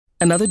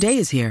Another day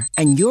is here,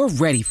 and you're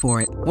ready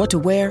for it. What to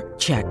wear?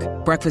 Check.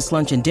 Breakfast,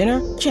 lunch, and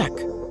dinner? Check.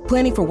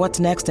 Planning for what's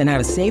next and how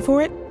to save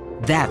for it?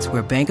 That's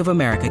where Bank of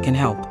America can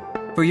help.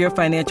 For your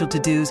financial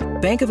to-dos,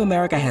 Bank of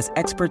America has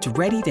experts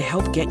ready to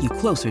help get you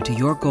closer to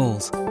your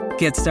goals.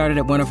 Get started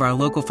at one of our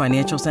local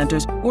financial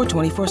centers or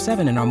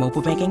 24/7 in our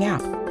mobile banking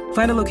app.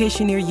 Find a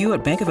location near you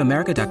at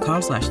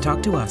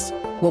bankofamerica.com/talktous.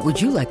 What would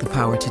you like the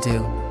power to do?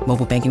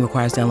 Mobile banking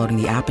requires downloading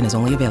the app and is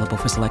only available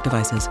for select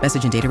devices.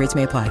 Message and data rates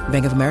may apply.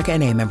 Bank of America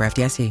N.A., member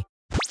FDIC.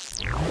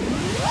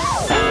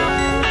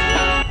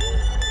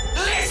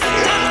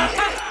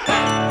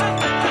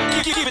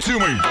 Give it to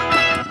me.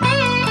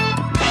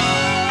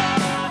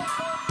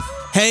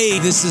 Hey,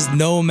 this is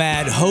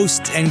Nomad,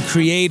 host and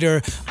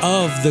creator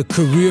of the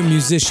Career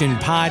Musician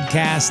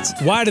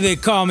Podcast. Why do they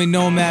call me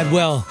Nomad?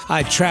 Well,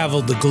 I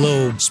traveled the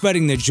globe,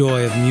 spreading the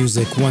joy of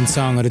music one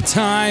song at a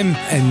time.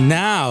 And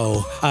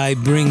now I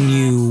bring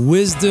you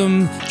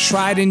wisdom,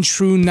 tried and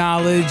true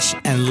knowledge,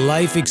 and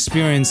life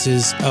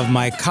experiences of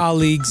my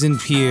colleagues and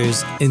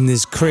peers in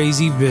this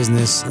crazy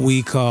business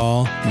we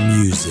call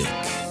music.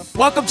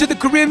 Welcome to the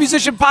Career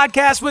Musician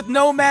Podcast with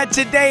Nomad.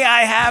 Today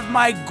I have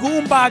my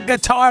Goomba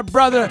guitar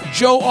brother,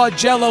 Joe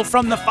Augello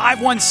from the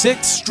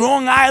 516,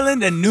 Strong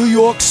Island in New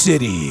York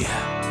City.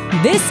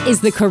 This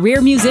is the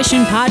Career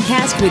Musician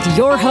Podcast with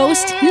your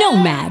host,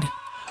 Nomad.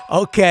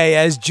 Okay,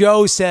 as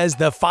Joe says,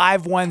 the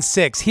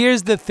 516.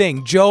 Here's the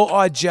thing, Joe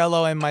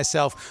Augello and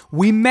myself,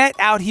 we met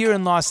out here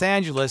in Los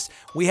Angeles.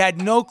 We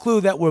had no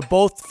clue that we're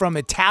both from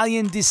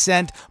Italian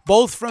descent,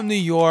 both from New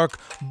York,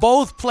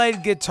 both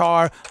played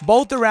guitar,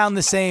 both around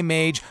the same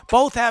age,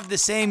 both have the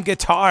same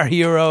guitar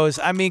heroes.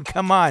 I mean,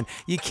 come on,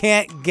 you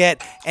can't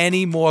get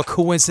any more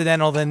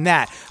coincidental than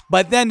that.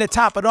 But then to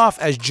top it off,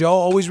 as Joe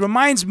always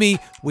reminds me,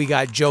 we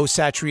got Joe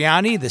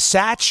Satriani, the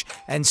Satch,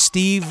 and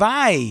Steve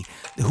Vai,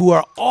 who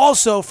are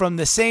also from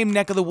the same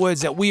neck of the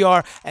woods that we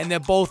are, and they're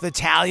both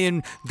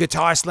Italian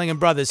guitar slinging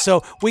brothers.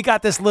 So we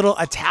got this little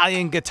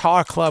Italian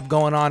guitar club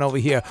going on over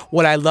here.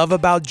 What I love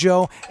about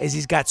Joe is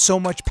he's got so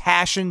much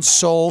passion,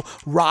 soul,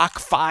 rock,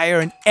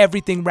 fire, and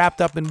everything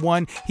wrapped up in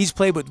one. He's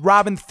played with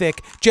Robin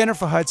Thicke,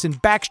 Jennifer Hudson,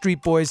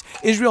 Backstreet Boys,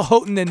 Israel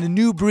Houghton and the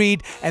New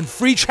Breed, and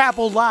Free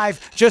Chapel Live,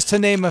 just to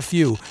name a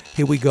few.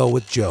 Here we go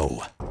with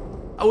Joe.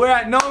 We're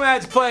at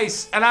Nomad's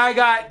place, and I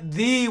got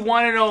the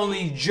one and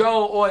only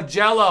Joe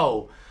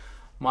Augello,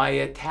 my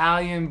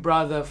Italian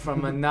brother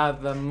from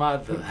another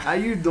mother. How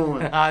you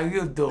doing? How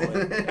you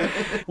doing?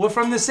 We're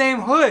from the same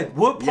hood.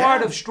 What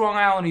part of Strong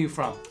Island are you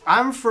from?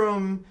 I'm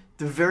from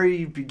the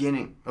very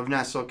beginning of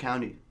Nassau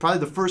County. Probably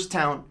the first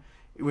town,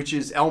 which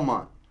is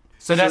Elmont.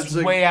 So that's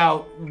like, way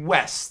out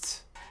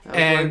west. That's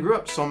where I grew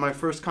up. Saw my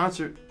first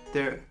concert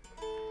there.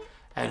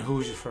 And who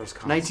was your first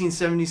concert?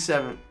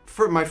 1977.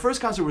 My first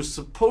concert was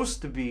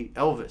supposed to be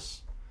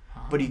Elvis,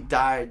 but he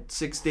died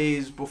 6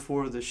 days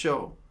before the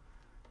show.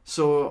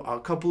 So a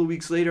couple of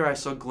weeks later, I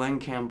saw Glenn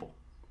Campbell.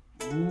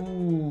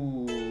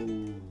 Ooh.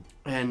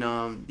 And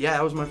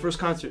that was my first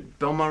concert,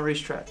 Belmont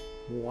Racetrack.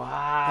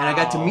 Wow. And I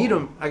got to meet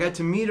him. I got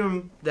to meet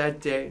him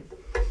that day,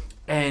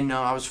 and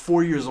I was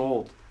 4 years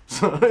old.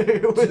 So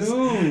it was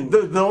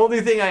the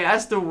only thing I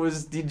asked him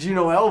was, "Did you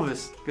know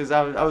Elvis?" Because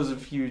I was a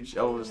huge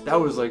Elvis. That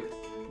was like,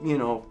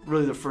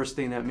 really the first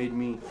thing that made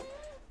me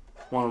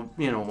want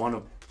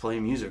to play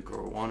music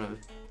or want to,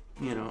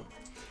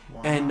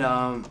 Wow. And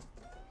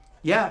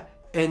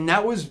and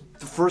that was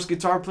the first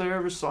guitar player I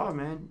ever saw,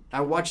 man. I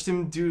watched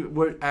him do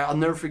what I'll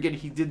never forget.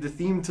 He did the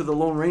theme to the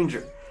Lone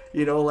Ranger.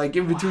 Like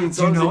in between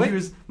songs. Do you know and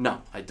it?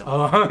 No, I don't.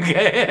 Oh,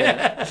 okay.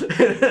 Yeah.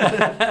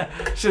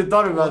 Should have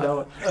thought about that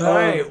one. All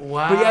right,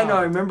 wow. But yeah, no,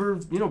 I remember,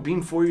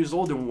 being 4 years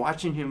old and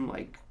watching him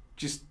like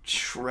just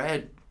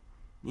shred,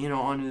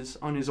 on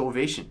his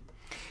Ovation.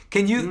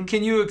 Can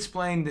you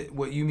explain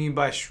what you mean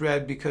by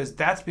shred? Because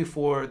that's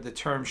before the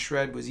term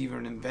shred was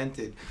even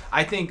invented.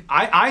 I think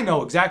I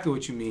know exactly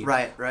what you mean.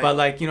 Right. But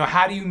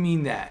how do you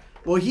mean that?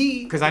 Well,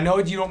 because I know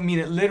you don't mean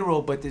it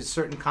literal, but there's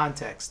certain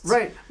contexts.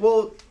 Right.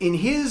 Well, in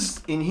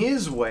his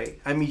way,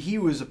 I mean, he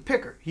was a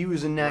picker. He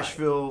was a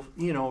Nashville,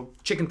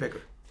 chicken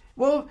picker.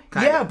 Well,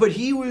 Kinda. But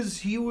he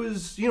was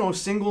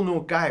single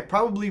note guy,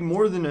 probably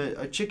more than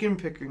a chicken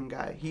picking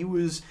guy. He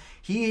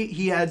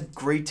had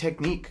great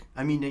technique.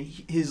 I mean,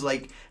 his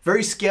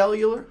very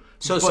scalular.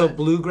 So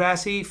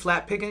bluegrassy,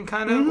 flat picking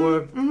kind of,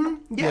 or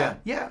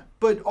yeah.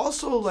 But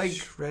also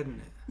shredding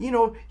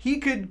it. He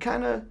could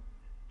kind of.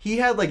 He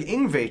had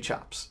Ingve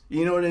chops.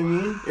 You know what I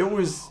mean? It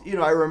was,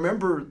 I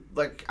remember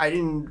I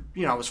didn't,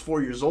 I was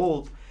 4 years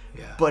old.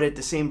 Yeah. But at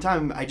the same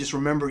time, I just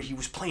remember he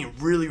was playing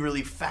really,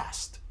 really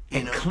fast.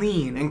 And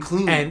clean. And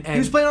clean. And he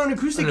was playing on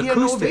acoustic. He had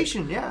an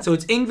Ovation, yeah. So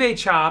it's Ingve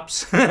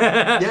chops.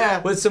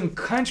 Yeah. With some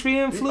country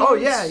influence. Oh,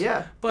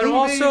 yeah. But Ingve,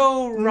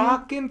 also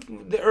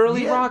the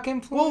early rock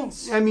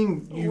influence. Well, I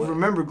mean,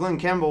 remember Glenn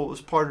Campbell was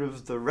part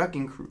of the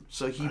Wrecking Crew.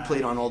 So he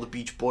played on all the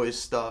Beach Boys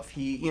stuff.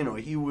 He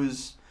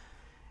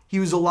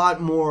was a lot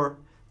more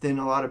than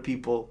a lot of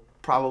people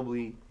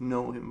probably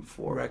know him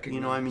for. He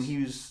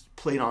was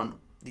played on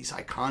these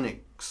iconic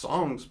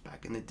songs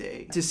back in the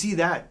day. To see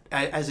that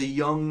as a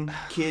young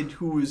kid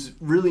who was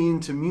really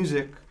into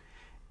music,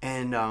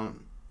 and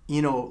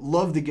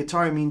loved the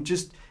guitar. I mean,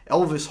 just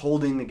Elvis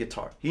holding the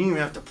guitar. He didn't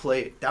even have to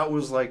play it. That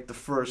was like the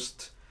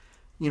first,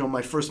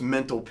 my first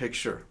mental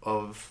picture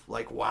of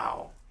like,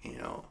 wow,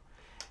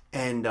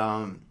 and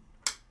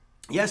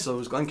so it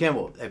was Glenn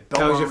Campbell at Belmont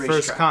That was your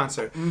Racetrack. first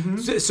concert.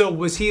 Mm-hmm. So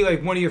was he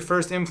like one of your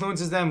first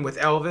influences then with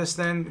Elvis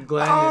then,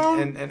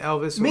 Glenn and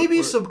Elvis?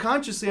 Maybe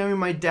subconsciously. I mean,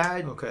 my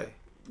dad Okay.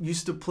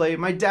 used to play.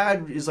 My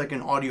dad is like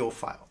an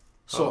audiophile.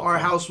 So our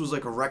house was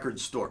like a record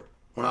store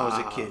when I was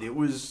a kid. It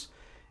was,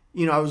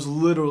 I was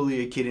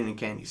literally a kid in a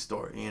candy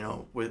store,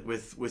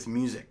 with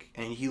music.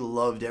 And he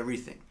loved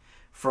everything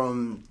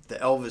from the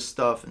Elvis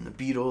stuff and the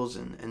Beatles.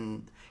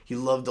 And he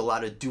loved a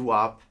lot of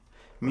doo-wop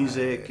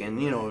music, and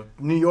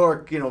New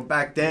York,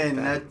 back then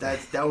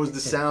that was the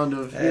sound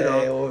of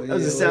that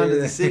was the sound of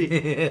the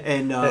city,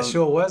 and that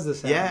sure was the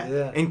sound.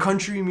 Yeah, and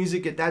country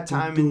music at that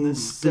time in the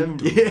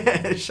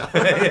 70s.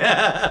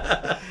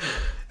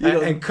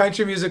 And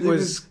country music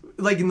was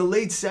like in the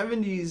late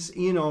 70s,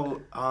 in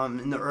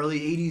the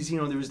early 80s,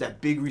 there was that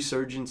big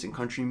resurgence in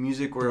country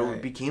music where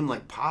it became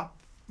like pop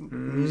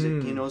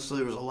music, so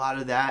there was a lot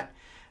of that.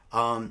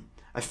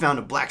 I found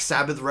a Black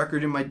Sabbath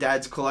record in my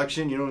dad's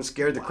collection, and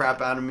scared the crap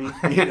out of me,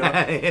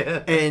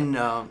 and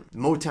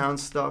Motown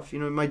stuff.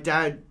 My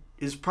dad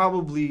is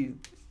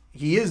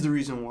he is the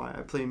reason why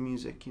I play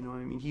music. I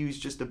mean, he was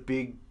just a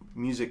big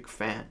music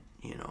fan.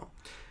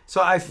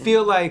 So I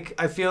feel like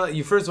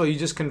you. First of all, you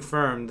just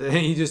confirmed,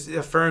 you just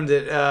affirmed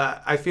it.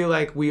 I feel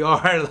like we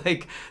are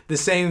like the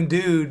same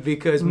dude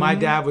because my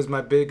dad was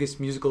my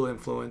biggest musical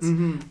influence,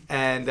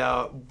 and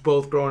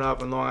both growing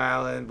up in Long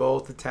Island,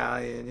 both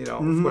Italian.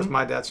 Of course,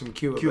 my dad's from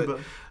Cuba.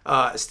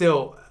 But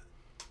still,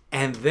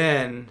 and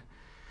then,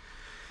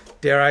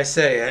 dare I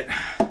say it,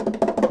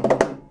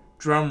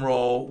 drum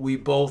roll. We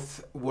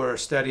both were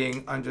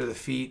studying under the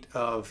feet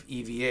of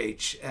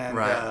EVH, and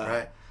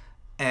right.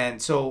 And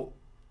so.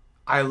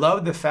 I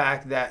love the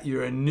fact that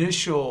the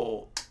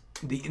initial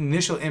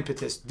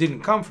impetus didn't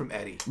come from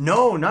Eddie.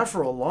 No, not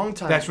for a long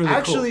time. That's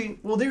really cool.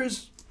 Well,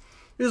 there's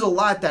a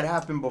lot that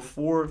happened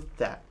before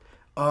that.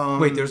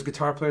 Wait, there's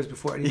guitar players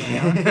before Eddie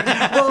Van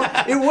Halen?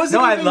 Well, it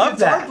wasn't even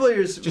guitar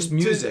players. Just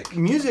music.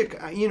 Music,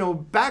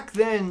 back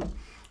then,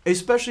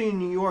 especially in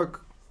New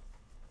York,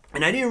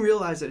 and I didn't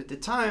realize it at the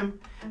time,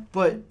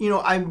 but,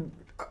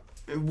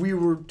 we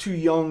were too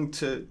young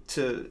to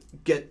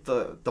get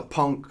the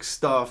punk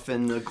stuff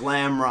and the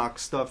glam rock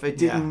stuff. It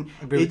didn't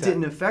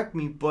affect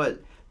me,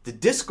 but the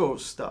disco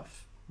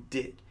stuff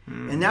did.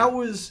 And that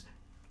was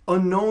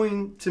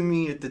unknowing to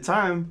me at the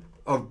time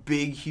a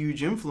big,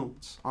 huge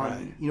influence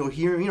on me.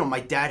 Hearing, my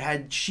dad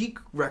had Chic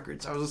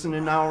records. I was listening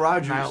to Nile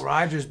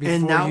Rodgers. Before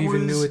you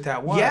even knew what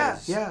that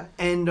was. Yeah.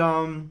 And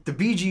the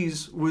Bee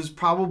Gees was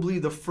probably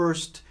the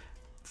first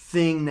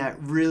thing that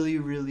really,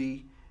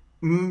 really...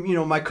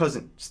 my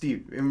cousin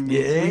Steve.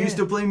 We used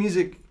to play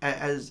music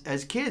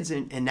as kids,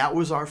 and that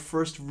was our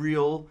first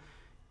real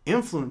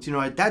influence.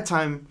 At that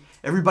time,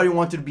 everybody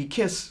wanted to be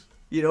Kiss.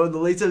 In the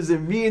late 70s,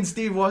 and me and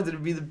Steve wanted to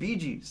be the Bee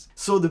Gees.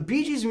 So the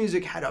Bee Gees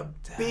music had a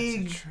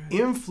big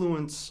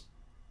influence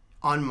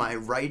on my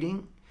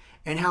writing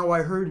and how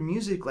I heard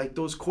music, like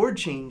those chord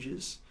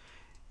changes.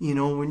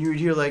 When you would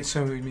hear like.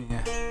 So we mean,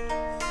 yeah.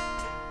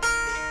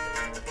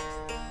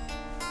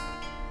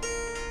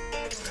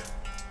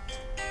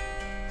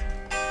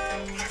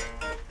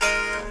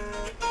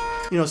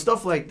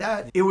 Stuff like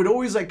that. It would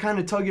always like kind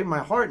of tug at my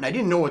heart, and I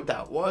didn't know what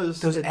that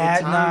was. Those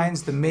add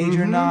nines, the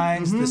major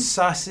nines, the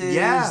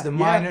susses, the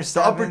minor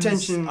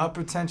sevens, the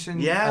upper tension,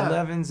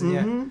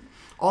 11s,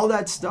 all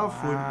that stuff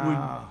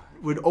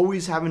would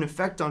always have an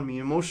effect on me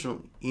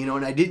emotionally,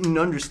 and I didn't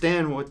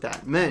understand what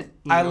that meant.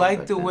 I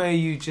like the way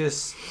you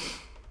just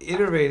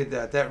iterated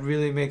that. That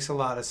really makes a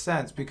lot of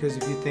sense, because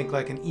if you think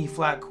like an E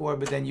flat chord,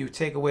 but then you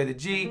take away the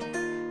G,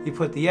 you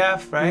put the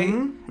F, right?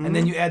 And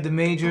then you add the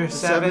major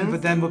seven,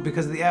 but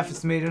because of the F,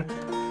 it's the major.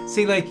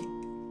 See, like,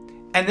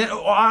 and then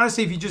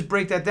honestly, if you just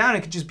break that down,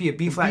 it could just be a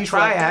B flat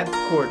triad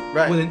chord,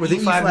 right? With an E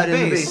flat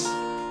in the bass.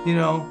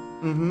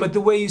 Mm-hmm. But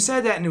the way you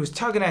said that, and it was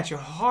tugging at your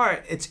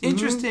heart, it's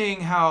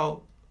interesting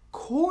how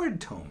chord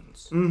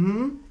tones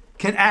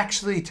can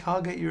actually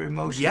tug at your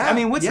emotions. Yeah, I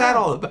mean, what's that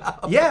all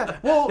about? Yeah,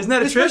 well, isn't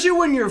that a especially trip?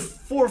 when you're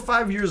 4 or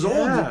 5 years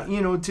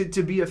old,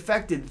 to be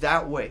affected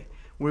that way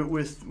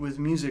with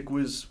music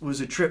was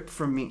a trip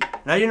for me.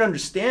 And I didn't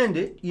understand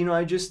it.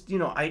 I just,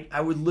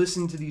 I would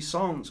listen to these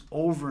songs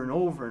over and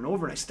over and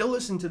over, and I still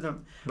listen to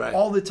them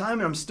all the time,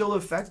 and I'm still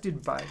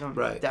affected by them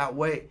that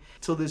way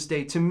till this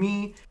day. To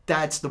me,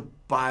 that's the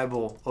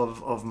Bible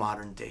of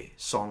modern day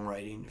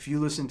songwriting. If you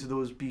listen to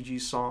those Bee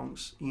Gees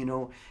songs,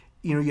 you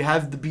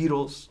have the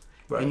Beatles,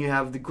 and you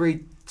have the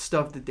great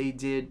stuff that they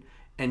did,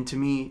 and to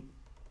me,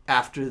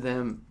 after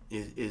them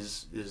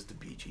is the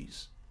Bee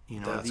Gees.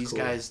 These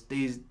guys,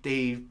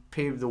 they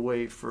paved the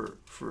way for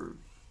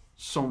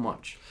so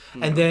much.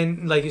 And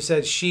then, like you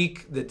said,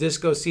 Chic, the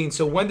disco scene.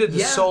 So when did the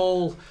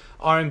soul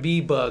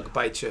R&B bug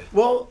bite you?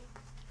 Well,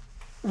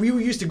 we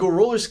used to go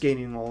roller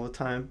skating all the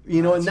time,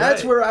 and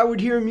that's where I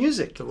would hear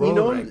music. The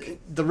roller rink.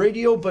 The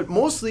radio, but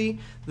mostly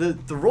the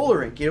roller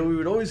rink. We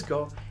would always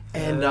go.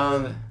 And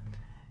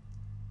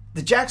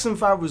the Jackson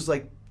 5 was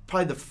like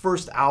probably the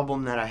first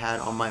album that I had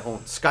on my own,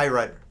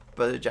 Skywriter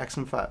by the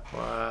Jackson 5.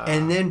 Wow.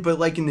 And then, but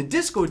like in the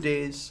disco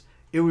days,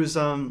 it was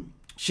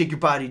Shake Your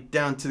Body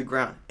Down to the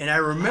Ground. And I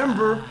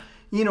remember,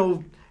 you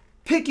know,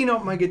 picking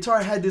up my guitar.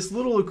 I had this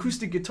little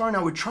acoustic guitar, and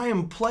I would try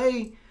and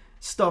play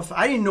stuff.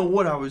 I didn't know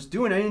what I was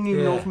doing. I didn't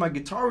even know if my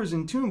guitar was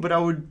in tune, but I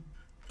would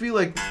be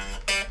like,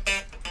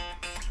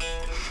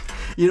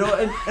 you know,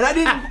 and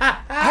I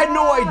had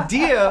no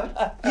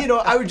idea, you know,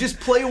 I would just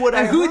play what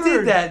I heard. Who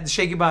did that,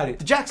 Shake Your Body?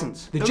 The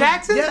Jacksons. The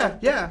Jacksons?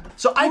 Yeah.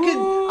 So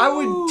I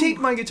would take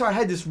my guitar. I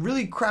had this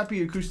really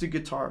crappy acoustic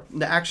guitar.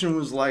 The action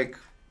was like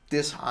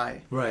this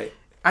high. Right.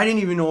 I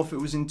didn't even know if it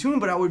was in tune,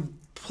 but I would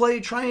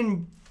try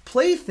and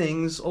play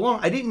things along.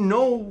 I didn't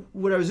know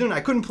what I was doing.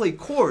 I couldn't play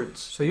chords.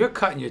 So you're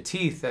cutting your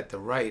teeth at the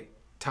right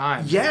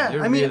time. Yeah,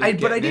 I mean,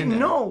 but I didn't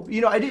know.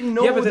 You know, I didn't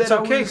know. Yeah, but that's that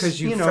okay because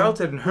you felt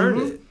it and heard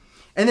it.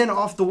 And then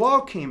Off the Wall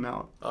came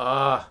out.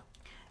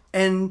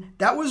 And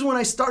that was when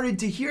I started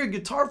to hear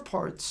guitar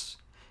parts.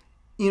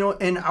 You know,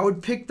 and I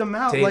would pick them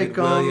out. David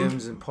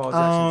Williams and Paul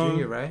Jackson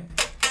Jr., right?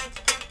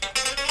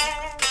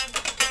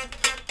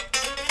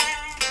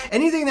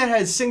 Anything that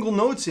had single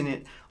notes in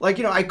it. Like,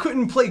 you know, I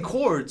couldn't play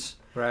chords.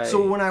 Right.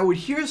 So when I would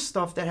hear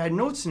stuff that had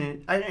notes in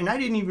it, and I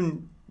didn't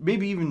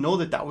even know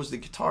that was the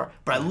guitar,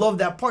 but I loved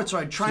that part, so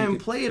I'd try and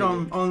play it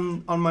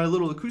on my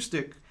little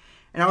acoustic,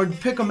 and I would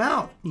pick them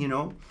out, you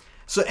know.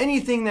 So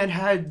anything that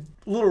had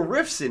little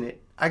riffs in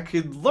it, I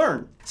could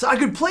learn. So I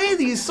could play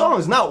these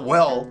songs, not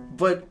well,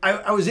 but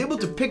I was able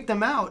to pick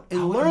them out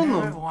and learn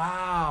them.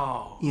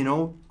 Wow. You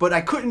know, but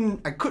I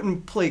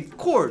couldn't play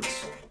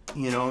chords,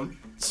 you know.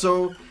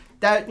 So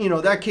that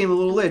came a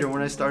little later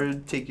when I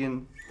started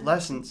taking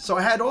lessons. So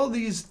I had all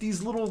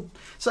these little.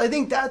 So I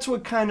think that's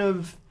what kind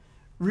of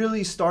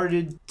really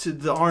started to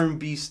the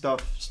R&B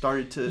stuff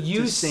started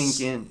to sink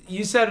in.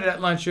 You said it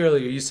at lunch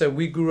earlier. You said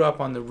we grew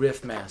up on the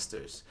Riff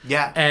Masters.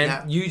 Yeah.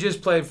 And you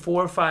just played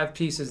 4 or 5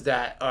 pieces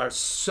that are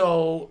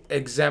so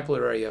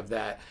exemplary of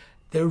that.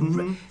 They're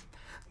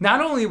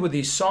not only were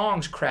these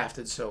songs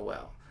crafted so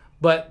well,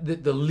 but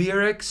the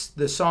lyrics,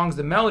 the songs,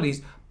 the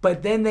melodies.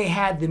 But then they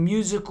had the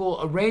musical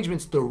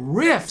arrangements, the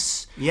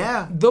riffs.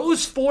 Yeah.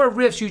 Those 4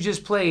 riffs you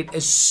just played,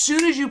 as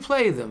soon as you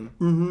play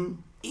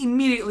them,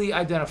 immediately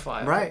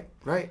identify.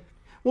 Right.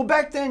 Well,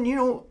 back then, you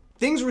know,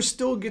 things were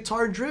still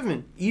guitar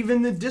driven.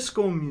 Even the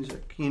disco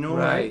music, you know.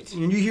 Right.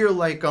 And you hear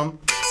like you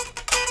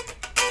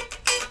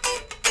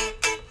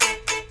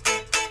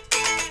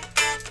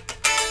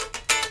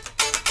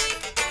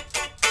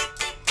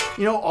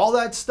know, all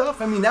that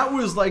stuff. I mean, that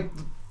was like.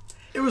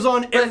 It was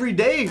on every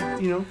day,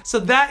 you know. So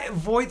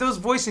those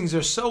voicings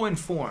are so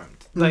informed.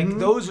 Like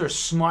those are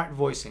smart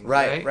voicings,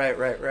 right?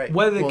 Right.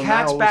 Whether the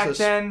cats back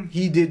then,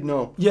 he did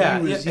know. Yeah,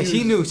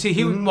 he knew. See,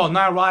 he was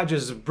Nile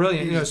Rodgers is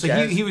brilliant, you know.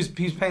 So he was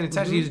paying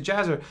attention. He's a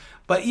jazzer.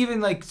 But even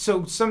like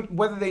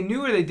whether they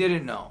knew or they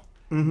didn't know,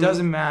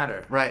 doesn't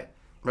matter. Right.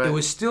 It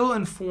was still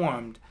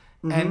informed,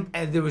 and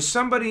there was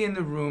somebody in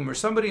the room or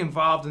somebody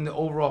involved in the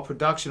overall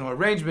production or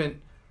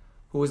arrangement.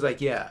 Who was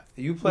like, yeah,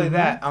 you play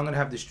that, I'm going to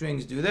have the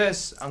strings do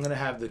this, I'm going to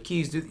have the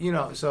keys do, you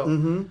know,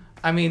 so,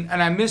 I mean,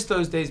 and I miss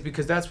those days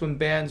because that's when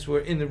bands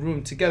were in the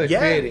room together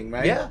creating,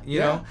 right? Yeah,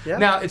 you know?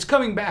 Now, it's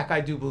coming back, I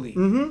do believe,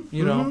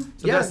 you know,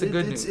 so that's the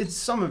good news. It's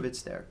some of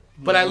it's there.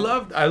 But I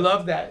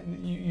love that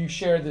you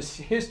shared this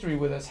history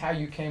with us, how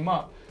you came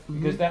up,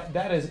 because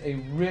that is a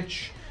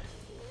rich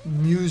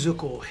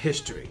musical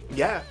history.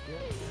 Yeah.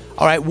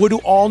 All right, what do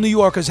all New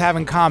Yorkers have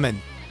in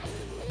common?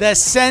 The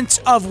sense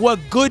of what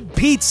good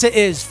pizza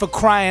is, for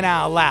crying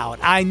out loud.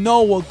 I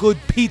know a good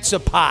pizza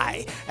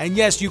pie. And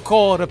yes, you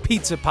call it a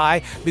pizza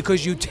pie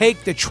because you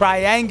take the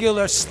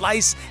triangular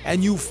slice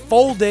and you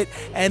fold it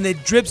and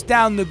it drips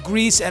down the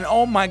grease and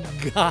oh my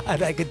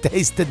God, I can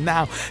taste it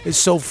now. It's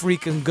so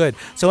freaking good.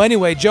 So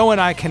anyway, Joe and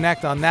I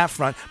connect on that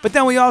front. But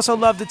then we also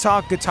love to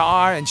talk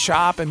guitar and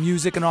shop and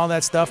music and all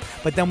that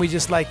stuff. But then we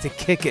just like to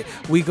kick it.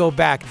 We go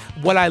back.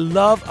 What I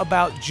love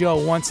about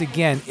Joe, once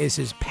again, is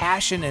his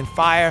passion and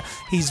fire.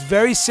 He's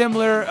very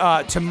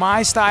similar to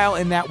my style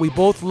in that we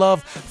both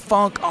love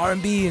funk,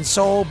 R&B, and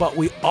soul, but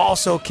we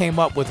also came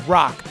up with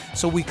rock.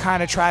 So we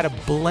kind of try to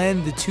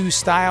blend the two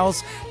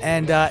styles,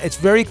 and it's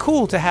very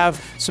cool to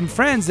have some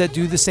friends that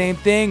do the same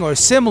thing or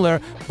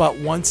similar, but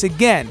once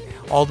again,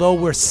 although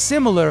we're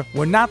similar,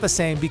 we're not the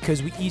same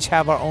because we each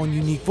have our own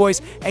unique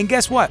voice. And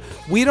guess what?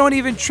 We don't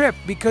even trip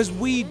because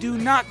we do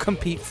not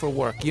compete for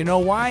work. You know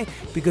why?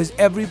 Because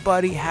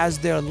everybody has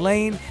their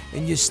lane,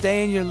 and you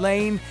stay in your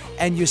lane,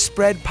 and you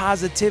spread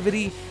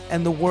positivity,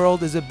 and the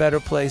world is a better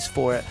place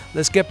for it.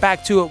 Let's get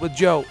back to it with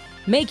Joe.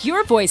 Make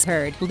your voice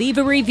heard. Leave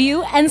a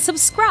review and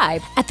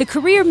subscribe at the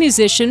Career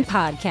Musician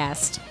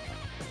Podcast.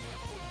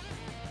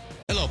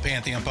 Hello,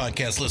 Pantheon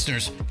Podcast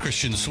listeners.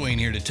 Christian Swain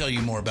here to tell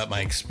you more about my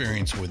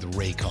experience with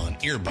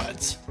Raycon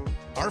earbuds.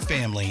 Our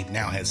family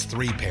now has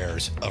 3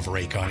 pairs of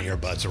Raycon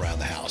earbuds around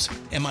the house,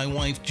 and my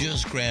wife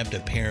just grabbed a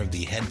pair of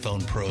the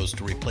Headphone Pros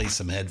to replace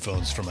some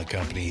headphones from a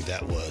company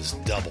that was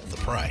double the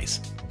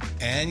price.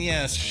 And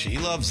yes, she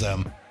loves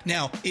them.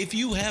 Now, if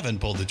you haven't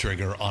pulled the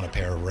trigger on a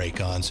pair of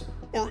Raycons,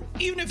 or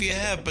even if you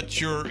have but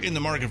you're in the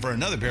market for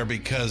another pair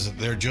because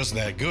they're just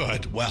that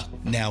good, well,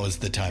 now is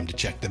the time to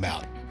check them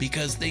out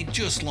because they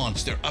just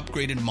launched their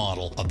upgraded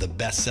model of the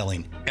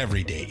best-selling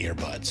everyday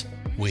earbuds.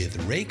 With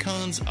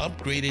Raycon's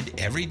upgraded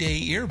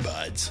everyday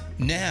earbuds,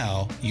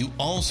 now you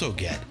also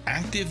get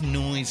active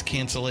noise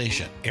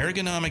cancellation,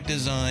 ergonomic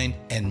design,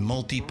 and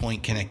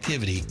multi-point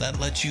connectivity that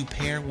lets you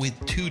pair with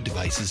 2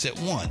 devices at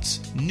once.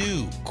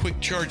 New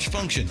quick charge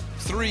function,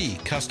 3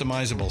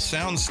 customizable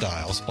sound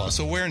styles, plus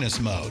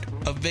awareness mode.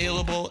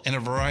 Available in a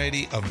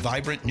variety of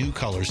vibrant new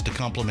colors to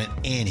complement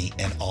any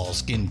and all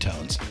skin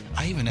tones.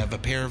 I even have a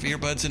pair of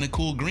earbuds in a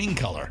cool green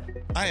color.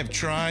 I have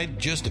tried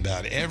just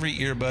about every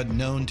earbud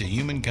known to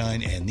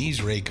humankind, and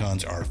these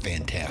Raycons are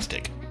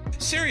fantastic.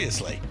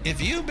 Seriously, if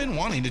you've been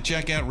wanting to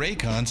check out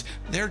Raycons,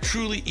 there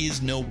truly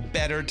is no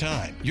better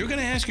time. You're going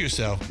to ask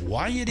yourself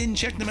why you didn't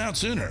check them out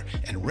sooner,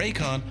 and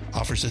Raycon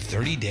offers a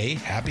 30-day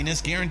happiness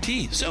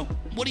guarantee. So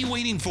what are you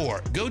waiting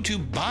for? Go to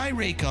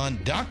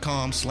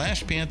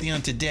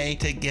buyraycon.com/Pantheon today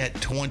to get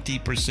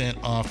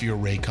 20% off your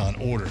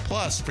Raycon order,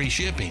 plus free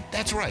shipping.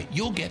 That's right,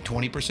 you'll get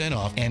 20%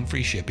 off and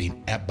free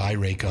shipping at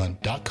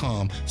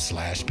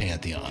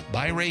buyraycon.com/Pantheon.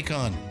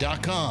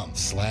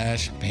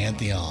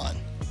 buyraycon.com/Pantheon.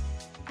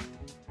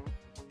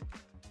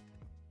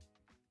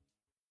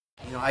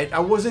 You know, I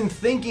wasn't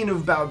thinking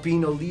about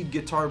being a lead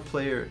guitar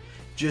player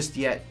just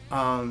yet.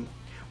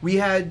 We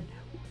were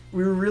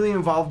really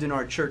involved in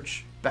our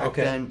church back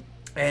then,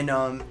 and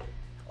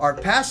our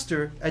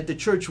pastor at the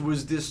church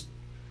was this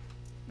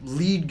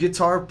lead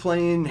guitar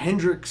playing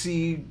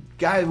Hendrixy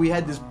guy. We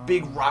had this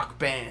big rock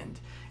band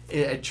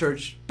at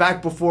church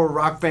back before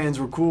rock bands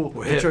were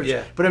cool at church.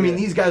 Yeah, but I mean,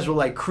 these guys were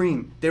like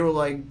Cream. They were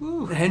like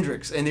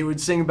Hendrix, and they would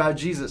sing about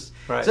Jesus.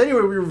 Right. So anyway,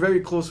 we were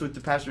very close with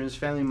the pastor and his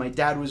family. My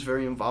dad was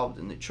very involved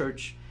in the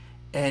church,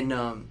 and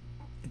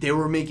they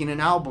were making an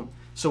album.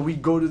 So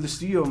we'd go to the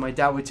studio. My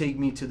dad would take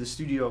me to the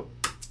studio,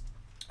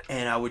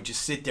 and I would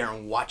just sit there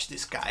and watch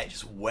this guy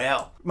just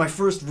wail. My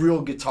first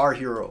real guitar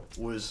hero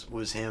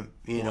was him,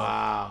 you know.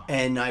 Wow.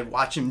 And I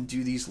watch him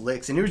do these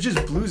licks, and it was just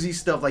bluesy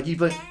stuff. Like he'd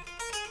play,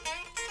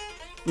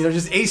 you know,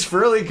 just Ace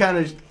Frehley kind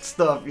of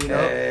stuff, you know.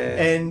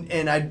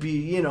 And I'd be,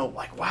 you know,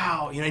 like,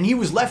 wow, you know. And he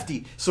was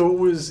lefty, so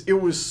it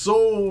was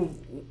so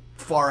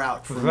far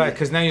out from right,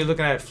 because now you're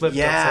looking at it flipped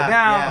upside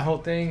down. The whole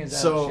thing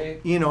is out of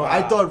shape. You know,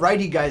 I thought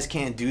righty guys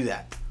can't do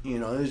that. You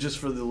know, it was just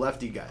for the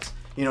lefty guys.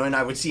 You know, and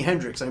I would see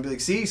Hendrix, and I'd be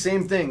like, see,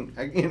 same thing.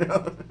 You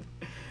know,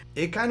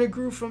 it kind of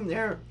grew from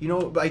there. You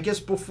know, I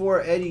guess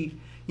before Eddie,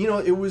 you know,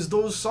 it was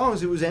those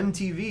songs. It was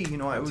MTV. You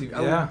know, I would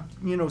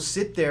you know,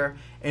 sit there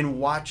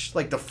and watch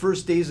like the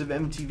first days of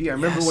MTV. I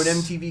remember when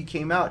MTV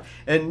came out,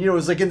 and you know, it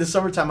was like in the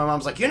summertime. My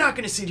mom's like, "You're not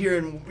gonna sit here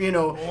and you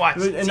know watch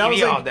TV I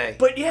was like, all day."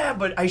 But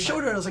I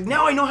showed her. I was like,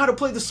 now I know how to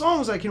play the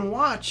songs. I can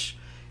watch,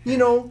 you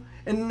know.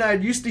 And I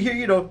used to hear,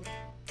 you know,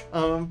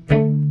 and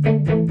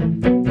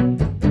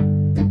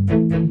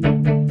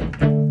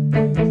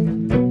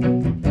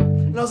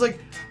I was like,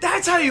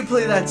 that's how you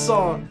play that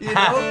song, you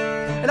know?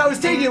 And I was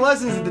taking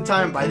lessons at the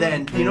time by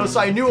then, you know,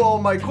 so I knew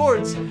all my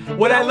chords.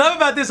 What I love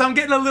about this, I'm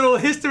getting a little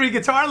history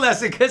guitar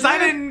lesson because I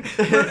didn't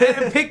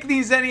pick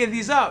any of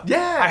these up.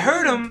 Yeah. I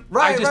heard them,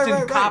 I just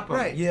didn't cop them.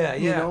 Right. Yeah.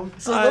 You know?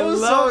 So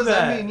those songs,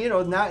 I mean, you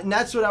know, and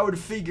that's what I would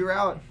figure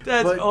out.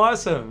 That's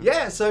awesome.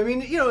 Yeah, so I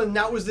mean, you know, and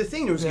that was the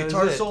thing. There was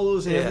guitar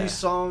solos in every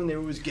song.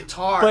 There was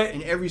guitar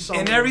in every song.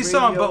 In every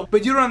song,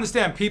 but you don't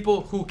understand.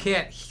 People who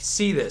can't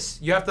see this,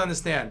 you have to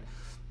understand.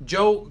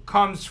 Joe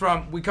comes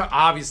from,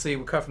 obviously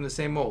we cut from the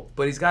same mold,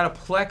 but he's got a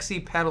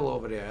plexi pedal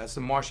over there. That's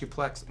the Marshall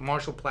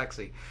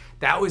plexi.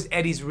 That was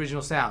Eddie's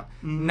original sound.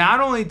 Mm-hmm. Not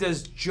only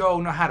does Joe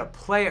know how to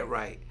play it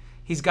right,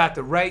 he's got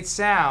the right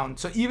sound.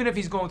 So even if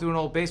he's going through an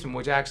old Bassman,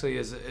 which actually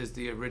is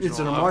the original. It's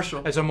a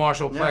Marshall. It's a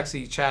Marshall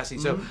plexi chassis.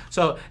 Mm-hmm.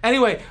 So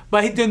anyway,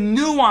 but the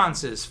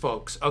nuances,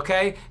 folks,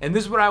 okay? And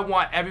this is what I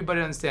want everybody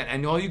to understand.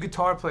 And all you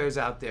guitar players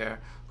out there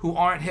who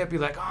aren't hip,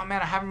 you're like, oh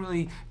man, I haven't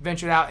really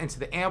ventured out into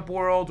the amp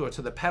world or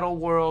to the pedal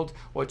world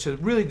or to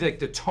really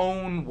the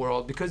tone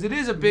world, because it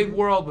is a big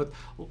world with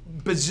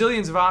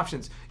bazillions of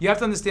options. You have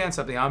to understand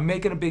something. I'm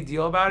making a big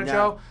deal about it,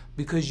 Joe,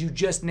 because you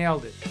just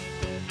nailed it.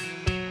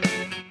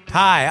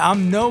 Hi,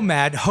 I'm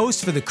Nomad,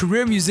 host for the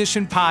Career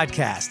Musician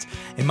Podcast.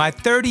 In my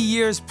 30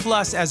 years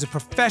plus as a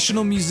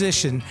professional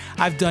musician,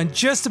 I've done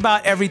just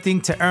about everything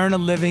to earn a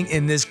living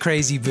in this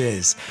crazy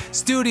biz.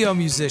 Studio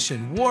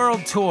musician,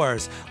 world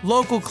tours,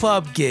 local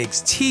club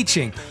gigs,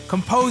 teaching,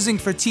 composing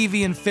for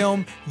TV and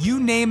film, you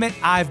name it,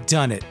 I've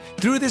done it.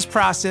 Through this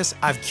process,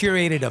 I've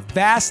curated a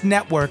vast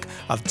network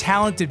of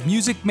talented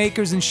music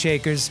makers and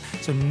shakers,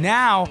 so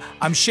now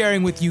I'm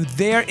sharing with you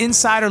their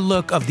insider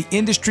look of the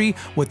industry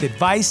with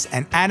advice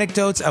and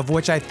anecdotes of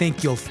which I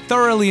think you'll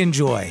thoroughly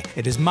enjoy.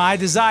 It is my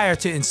desire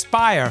to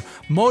inspire,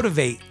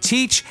 motivate,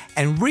 teach,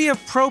 and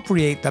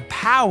reappropriate the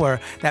power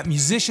that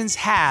musicians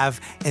have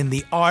in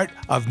the art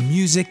of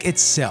music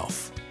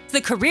itself.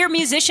 The Career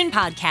Musician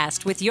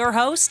Podcast with your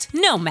host,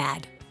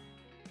 Nomad.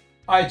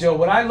 All right, Joe,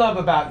 what I love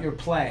about your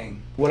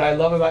playing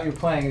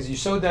is you're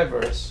so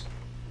diverse.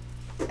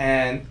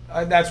 and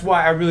that's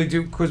why I really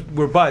do, because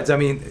we're buds. I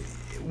mean,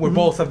 we're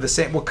both of the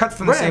same. We're cut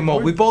from the same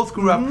mold. We both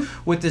grew up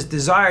with this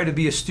desire to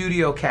be a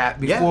studio cat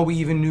before we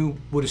even knew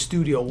what a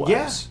studio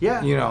was.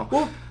 Yeah. You know.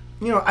 Well,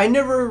 I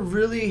never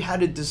really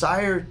had a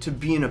desire to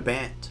be in a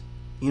band.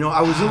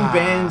 I was in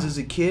bands as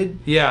a kid.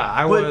 Yeah,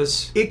 I but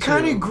was. It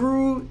kind of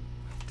grew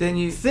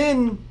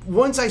thin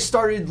once I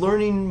started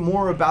learning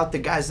more about the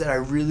guys that I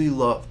really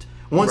loved.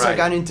 Once I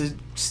got into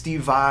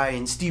Steve Vai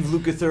and Steve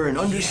Lukather and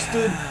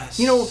understood,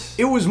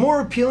 it was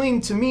more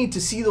appealing to me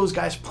to see those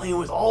guys playing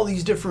with all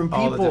these different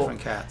people. All the different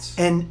cats.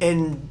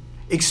 And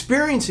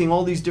experiencing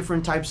all these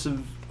different types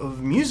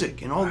of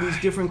music and all these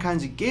different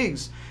kinds of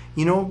gigs,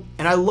 and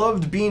I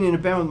loved being in a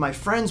band with my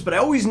friends, but I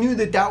always knew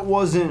that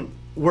wasn't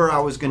where I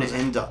was going to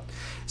end up.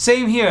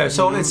 Same here.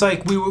 So it's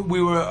like we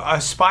were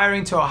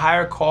aspiring to a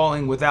higher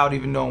calling without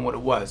even knowing what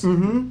it was.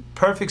 Mm-hmm.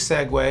 Perfect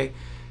segue.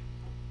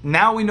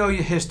 Now we know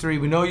your history.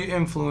 We know your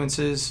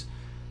influences.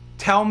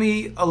 Tell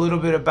me a little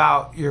bit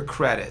about your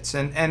credits.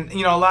 And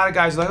a lot of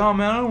guys are like, oh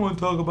man, I don't want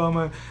to talk about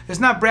my... It's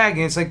not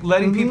bragging. It's like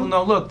letting people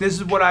know, look, this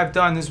is what I've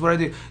done. This is what I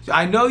do.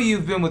 I know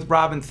you've been with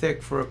Robin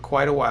Thicke for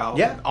quite a while.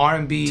 Yeah.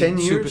 R&B 10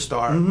 years.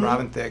 superstar,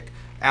 Robin Thicke.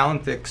 Alan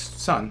Thicke's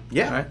son.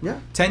 Yeah, right? yeah.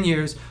 10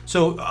 years.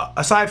 So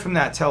aside from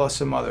that, tell us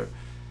some other...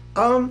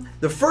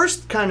 The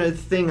first kind of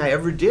thing I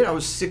ever did, I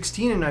was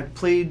 16 and I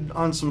played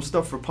on some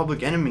stuff for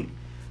Public Enemy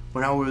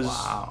when I was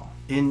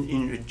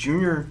in a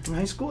junior in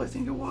high school, I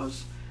think it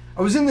was.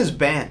 I was in this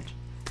band.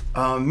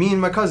 Me and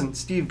my cousin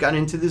Steve got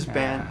into this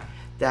band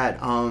that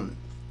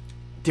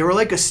they were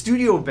like a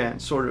studio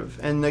band sort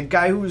of, and the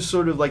guy who was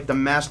sort of like the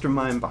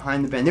mastermind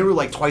behind the band, they were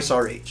like twice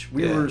our age.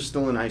 We were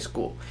still in high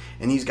school,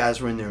 and these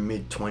guys were in their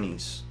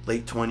mid-20s,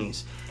 late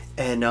 20s,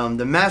 and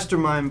the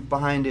mastermind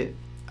behind it,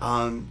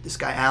 this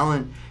guy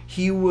Alan,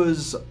 he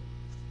was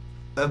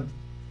a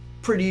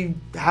pretty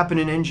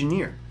happening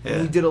engineer. Yeah.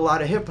 And he did a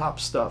lot of hip hop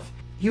stuff.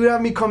 He would have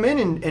me come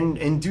in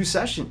and do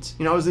sessions.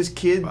 I was this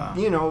kid,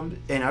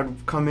 and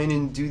I'd come in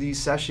and do these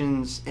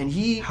sessions. And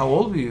How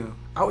old were you?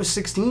 I was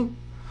 16.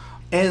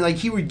 And like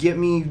he would get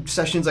me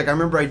sessions. Like I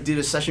remember I did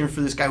a session for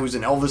this guy who was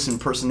an Elvis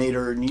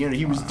impersonator, and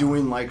he was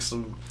doing like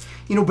some,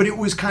 but it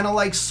was kind of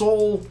like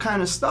soul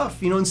kind of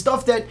stuff, and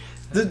stuff that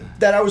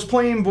I was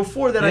playing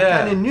before that I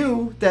kind of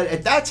knew that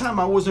at that time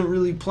I wasn't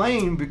really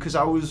playing because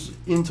I was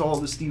into all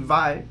the Steve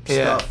Vai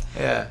stuff.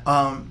 Yeah.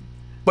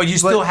 But you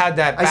still had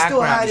that background, I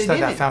still had you still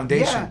had that it.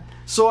 foundation. Yeah.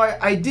 So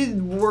I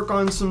did work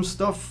on some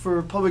stuff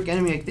for Public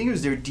Enemy. I think it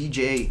was their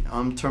DJ,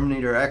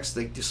 Terminator X,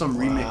 like some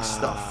remix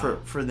stuff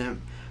for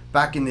them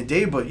back in the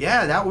day. But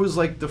yeah, that was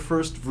like the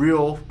first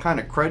real kind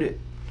of credit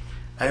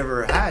I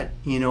ever had,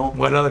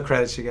 What other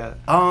credits you got?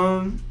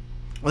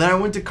 Well, then I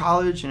went to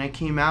college and I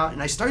came out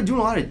and I started doing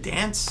a lot of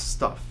dance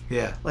stuff.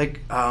 Yeah.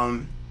 Like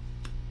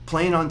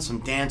playing on some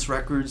dance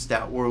records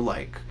that were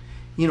like,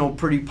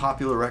 pretty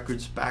popular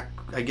records back,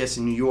 I guess,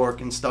 in New York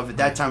and stuff. At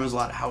that time, it was a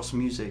lot of house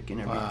music and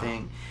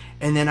everything. Wow.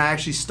 And then I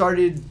actually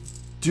started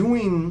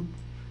doing,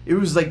 it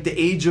was like the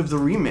age of the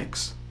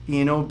remix,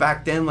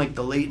 back then, like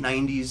the late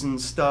 90s and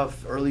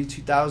stuff, early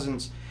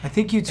 2000s. I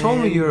think you told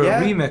me you were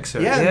a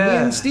remixer. Yeah, me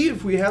and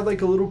Steve, we had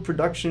like a little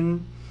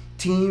production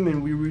team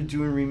and we were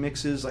doing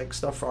remixes, like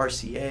stuff for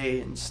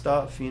RCA and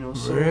stuff,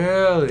 so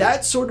really?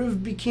 That sort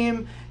of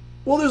became,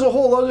 well, there's a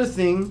whole other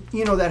thing,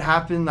 that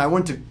happened. I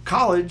went to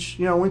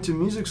college, I went to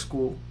music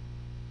school,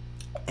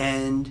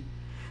 and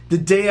the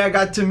day I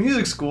got to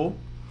music school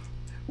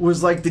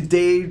was like the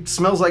day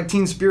Smells Like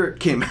Teen Spirit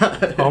came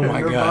out. Oh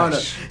my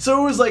gosh.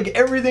 So it was like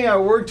everything I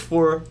worked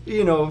for,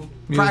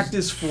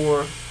 practiced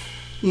for,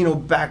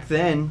 back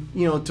then,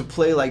 to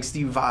play like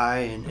Steve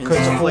Vai and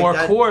stuff like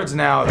that. 4 chords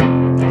now.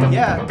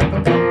 Yeah.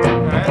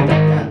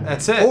 Right.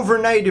 That's it.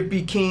 Overnight, it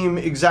became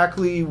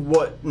exactly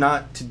what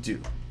not to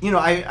do.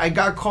 I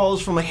got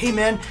calls from like, hey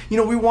man,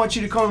 we want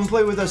you to come and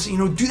play with us.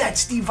 Do that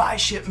Steve Vai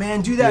shit,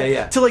 man. Do that.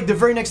 Yeah. Till like the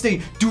very next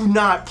day, do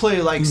not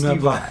play like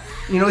Steve Vai.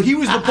 He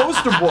was the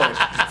poster boy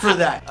for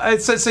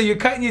that. So you're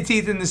cutting your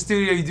teeth in the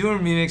studio, you're doing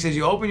remixes,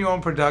 you open your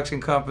own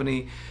production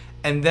company,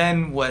 and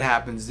then what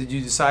happens? Did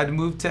you decide to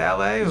move to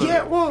LA? Or?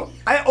 Yeah, well,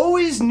 I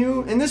always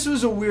knew, and this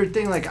was a weird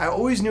thing, like I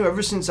always knew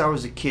ever since I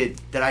was a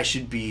kid that I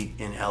should be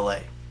in LA.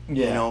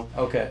 Yeah.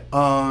 Okay.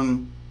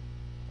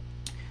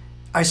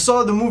 I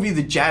saw the movie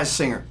The Jazz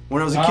Singer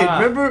when I was a kid.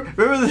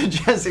 Remember the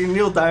Jazz Singer,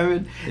 Neil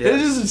Diamond? Yeah.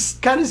 It was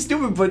just kind of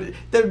stupid, but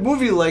that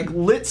movie like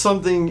lit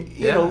something,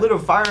 lit a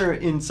fire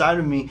inside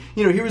of me.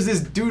 He was this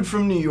dude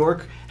from New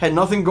York, had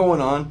nothing going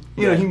on.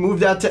 He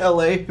moved out to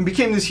LA and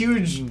became this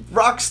huge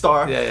rock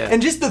star. Yeah.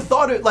 And just the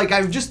thought of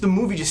the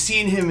movie, just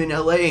seeing him in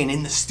LA and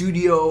in the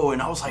studio,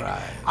 and I was like,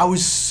 I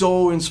was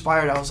so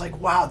inspired. I was like,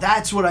 wow,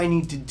 that's what I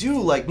need to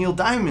do, like Neil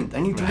Diamond. I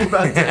need to move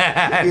out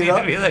there. I need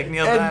to be like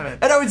Neil Diamond.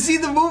 And I would see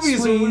the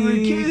movies when we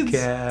were kids,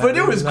 but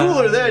it was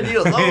cooler then.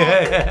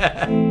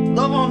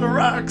 Love on the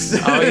Rocks.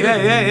 Oh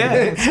yeah.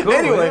 It's cool,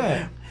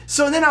 anyway,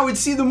 so then I would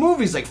see the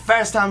movies like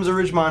Fast Times at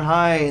Ridgemont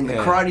High and The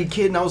Karate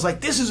Kid, and I was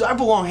like, I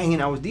belong hanging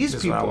out with these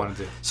people. That's what I want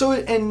to do. So,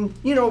 and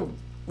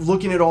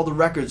looking at all the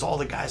records, all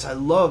the guys I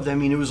loved, I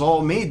mean, it was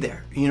all made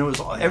there. You know, it was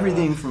all,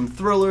 everything from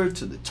Thriller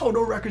to the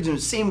Toto records, and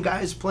the same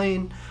guys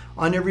playing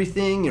on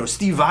everything. You know,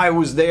 Steve Vai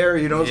was there,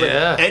 you know, it was like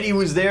Eddie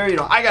was there, you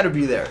know, I got to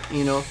be there,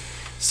 you know.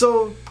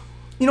 So,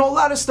 you know, a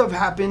lot of stuff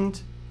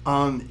happened.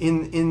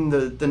 In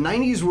the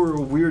 90s were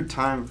a weird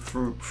time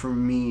for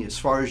me as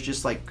far as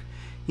just like,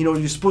 you know,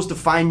 you're supposed to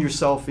find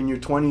yourself in your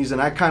 20s,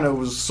 and I kind of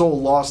was so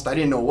lost, I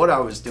didn't know what I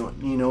was doing,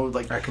 you know,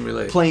 like I can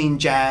relate. Playing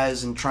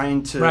jazz and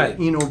trying to,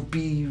 you know,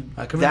 be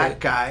that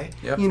guy,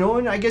 you know,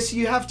 and I guess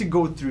you have to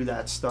go through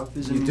that stuff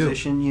as a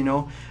musician, you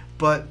know,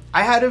 but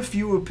I had a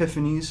few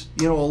epiphanies,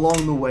 you know,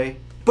 along the way.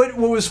 But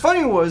what was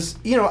funny was,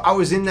 you know, I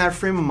was in that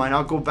frame of mind,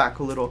 I'll go back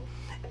a little,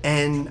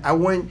 and I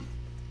went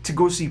to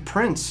go see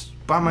Prince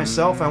by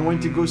myself. I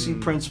went to go see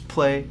Prince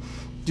play,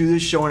 do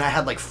this show, and I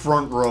had like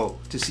front row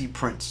to see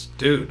Prince.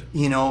 Dude.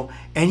 You know,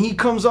 and he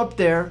comes up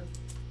there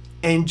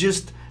and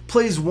just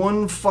plays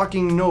one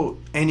fucking note,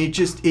 and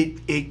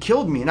it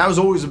killed me. And I was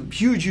always a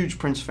huge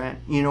Prince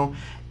fan, you know,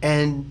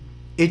 and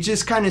it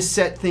just kind of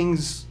set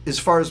things as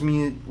far as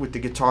me with the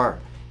guitar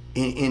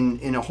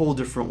in a whole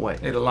different way.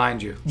 It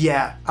aligned you.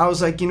 Yeah. I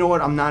was like, you know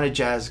what, I'm not a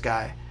jazz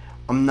guy.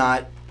 I'm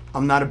not a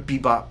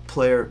bebop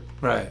player.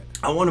 Right.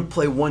 I want to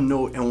play one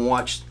note and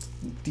watch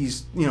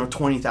these, you know,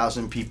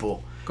 20,000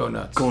 people go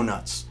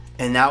nuts.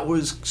 And that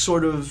was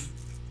sort of,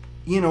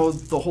 you know,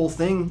 the whole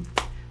thing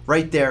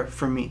right there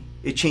for me.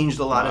 It changed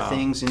a lot of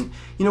things. And,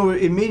 you know,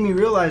 it made me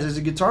realize as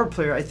a guitar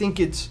player, I think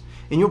it's,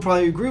 and you'll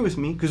probably agree with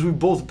me, because we've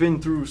both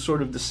been through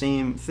sort of the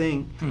same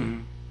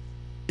thing,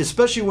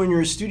 especially when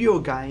you're a studio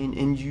guy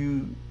and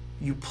you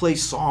play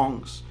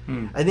songs.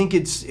 I think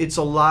it's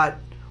a lot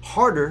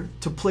harder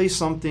to play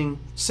something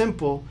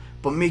simple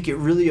but make it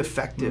really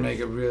effective.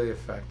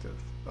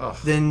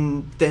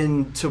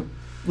 Than to,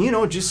 you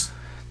know, just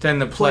then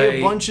to play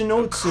a bunch of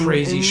notes,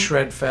 crazy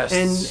shred fest,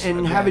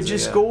 and have it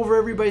just go over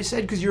everybody's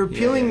head, because you're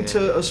appealing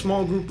to a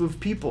small group of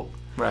people.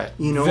 Right.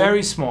 You know,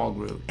 very small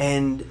group.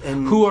 And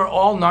who are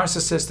all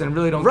narcissists and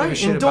really don't give a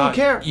shit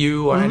about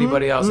you or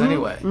anybody else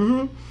anyway.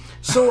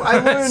 So I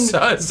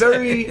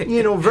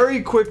learned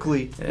very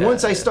quickly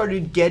once I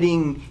started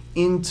getting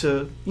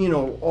into, you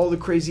know, all the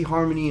crazy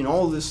harmony and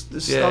all this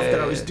stuff that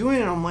I was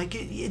doing, and I'm like,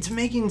 it's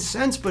making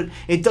sense, but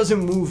it doesn't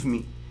move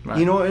me. Right.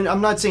 You know, and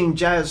I'm not saying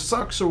jazz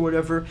sucks or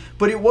whatever,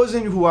 but it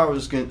wasn't who I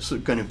was going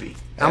to be.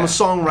 I'm a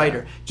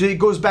songwriter. It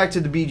goes back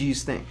to the Bee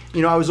Gees thing.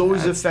 You know, I was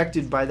always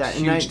affected by that.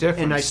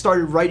 And I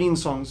started writing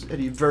songs at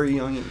a very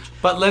young age.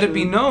 But let it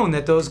be known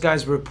that those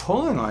guys were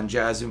pulling on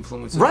jazz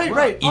influences.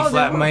 Right. E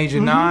flat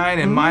major 9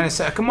 and minus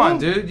 7. Come on,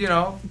 dude, you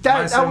know.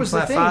 That was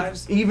the thing.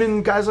 5s.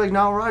 Even guys like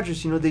Nile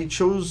Rodgers, you know, they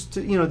chose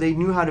to, you know, they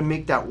knew how to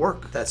make that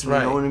work. That's right.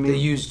 You know what I mean? They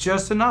used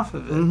just enough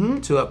of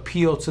it to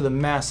appeal to the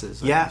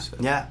masses. Yeah.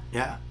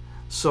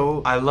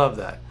 So I love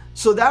that.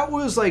 So that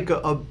was like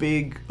a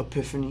big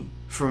epiphany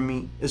for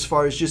me, as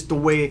far as just the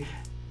way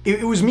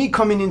it was me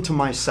coming into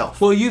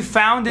myself. Well, you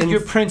founded your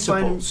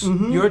principles,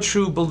 your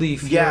true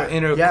belief, your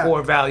inner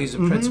core values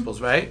and principles,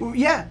 right?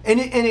 Yeah,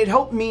 and it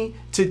helped me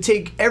to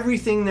take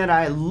everything that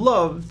I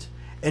loved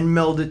and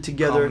meld it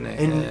together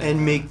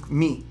and make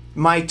me,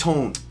 my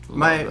tone,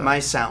 my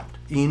sound.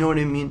 You know what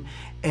I mean?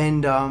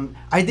 And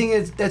I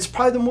think that's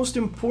probably the most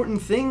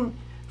important thing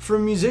for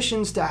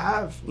musicians to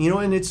have, you know,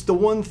 and it's the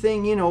one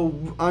thing, you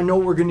know, I know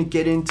we're going to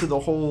get into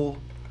the whole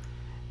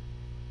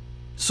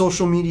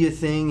social media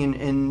thing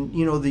and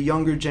you know, the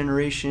younger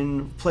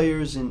generation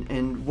players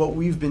and what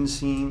we've been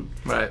seeing,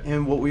 right,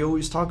 and what we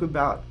always talk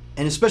about,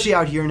 and especially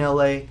out here in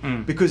LA,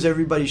 because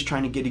everybody's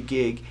trying to get a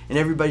gig and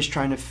everybody's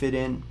trying to fit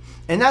in,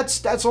 and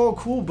that's all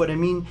cool, but I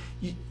mean,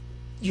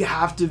 you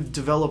have to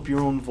develop your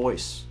own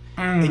voice,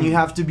 and you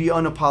have to be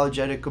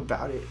unapologetic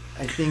about it.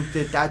 I think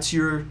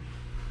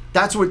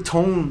that's what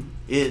tone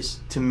is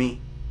to me,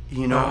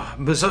 you know.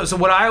 But so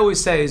what I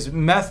always say is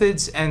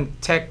methods and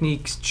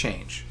techniques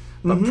change,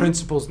 but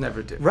principles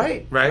never do.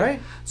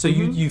 Right. So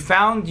you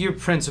found your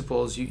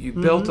principles, you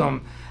built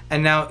them,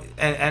 and now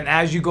and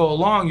as you go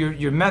along,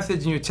 your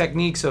methods and your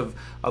techniques of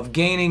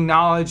gaining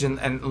knowledge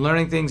and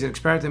learning things and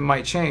experimenting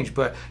might change,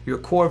 but your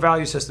core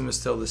value system is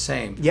still the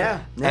same.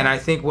 Yeah. And I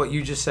think what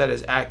you just said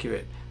is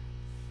accurate.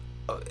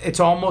 It's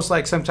almost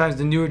like sometimes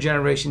the newer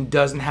generation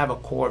doesn't have a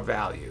core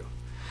value.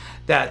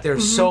 That they're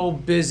so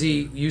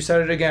busy. You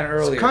said it again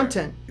earlier. It's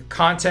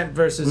content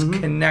versus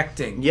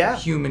connecting. Yeah.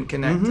 Human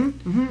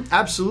connecting.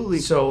 Absolutely.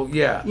 So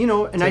yeah. You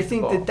know, and I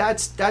think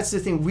that's the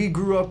thing. We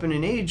grew up in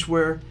an age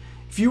where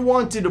if you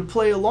wanted to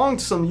play along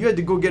to something, you had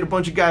to go get a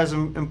bunch of guys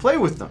and play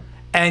with them.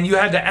 And you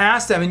had to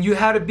ask them, and you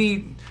had to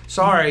be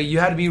you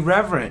had to be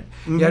reverent.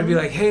 You had to be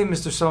like, hey,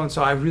 Mr.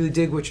 So-and-so, I really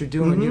dig what you're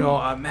doing. You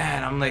know,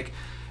 man, I'm like,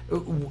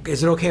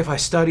 is it okay if I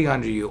study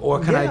under you, or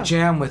can I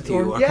jam with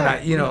you, or can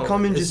I, you know,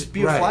 come and just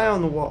be a fly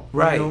on the wall?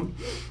 Right. You know?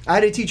 I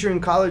had a teacher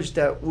in college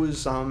that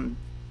was,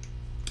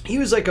 he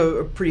was like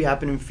a pretty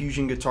happening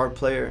fusion guitar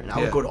player, and I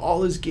would go to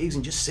all his gigs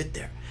and just sit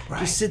there,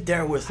 just sit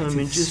there with him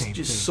and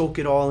just soak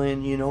it all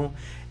in, you know,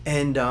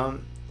 and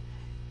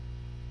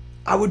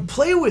I would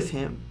play with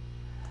him,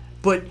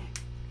 but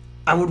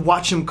I would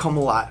watch him come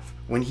alive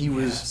when he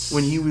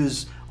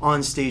was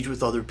on stage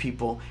with other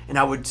people, and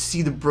I would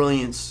see the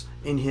brilliance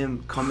in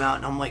him come out,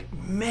 and I'm like,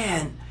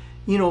 man,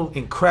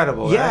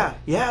 incredible. Yeah, right?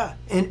 yeah,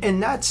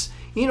 and that's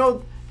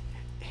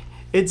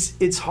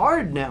it's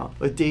hard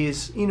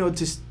nowadays.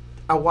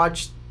 I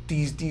watch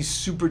these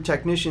super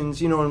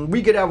technicians, and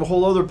we could have a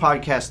whole other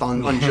podcast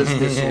on just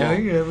this.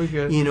 Yeah, we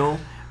could.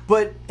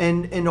 But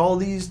and all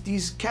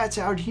these cats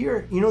out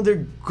here,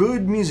 they're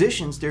good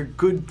musicians, they're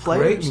good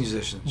players, great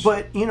musicians.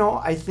 But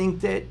I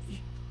think that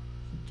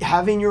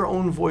having your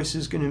own voice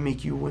is going to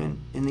make you win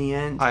in the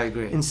end. I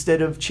agree.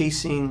 Instead of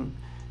chasing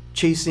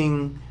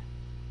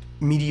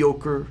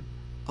mediocre.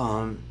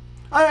 I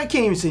can't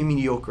even say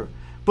mediocre,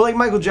 but like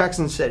Michael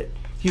Jackson said it.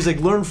 He's like,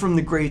 learn from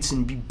the greats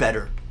and be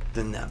better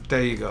than them.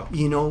 There you go.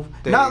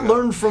 Not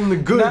learn from the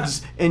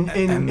goods and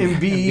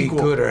be equal.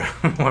 Be gooder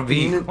or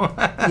be equal.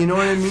 You know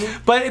what I mean?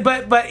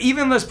 But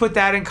even let's put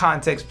that in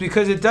context,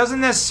 because it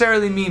doesn't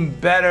necessarily mean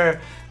better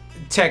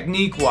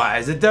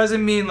technique-wise. It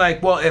doesn't mean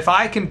like, well, if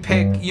I can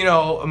pick,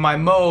 my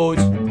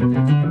modes.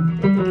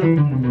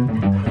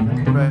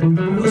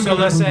 Right. So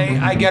let's say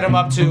I get them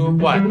up to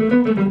what?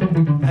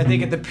 I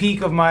think at the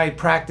peak of my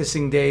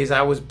practicing days,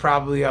 I was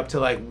probably up to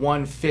like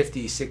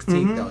 150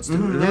 16th notes.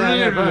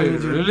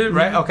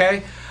 Right?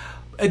 Okay?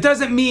 It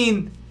doesn't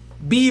mean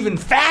be even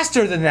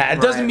faster than that.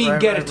 It doesn't mean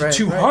get it to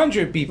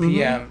 200 BPM.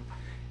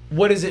 Mm-hmm.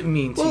 What does it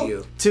mean to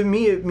you? To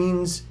me, it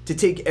means to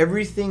take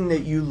everything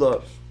that you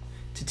love,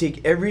 to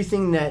take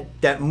everything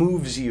that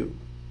moves you,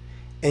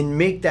 and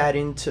make that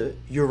into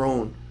your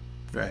own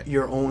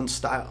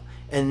style.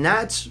 And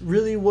that's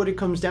really what it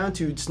comes down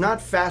to. It's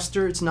not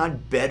faster, it's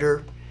not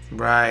better.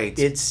 Right.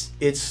 It's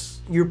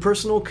your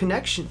personal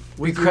connection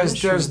with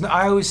because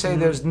I always say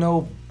there's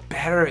no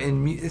better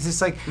in music. It's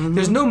just like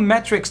there's no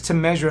metrics to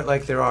measure it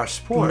like there are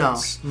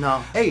sports.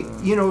 No. Hey,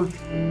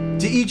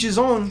 to each his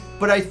own,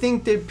 but I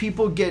think that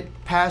people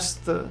get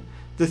past the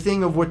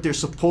thing of what they're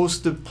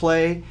supposed to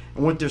play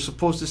and what they're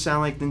supposed to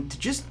sound like, then to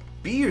just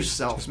be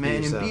yourself, and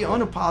be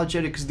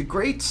unapologetic, because the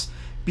greats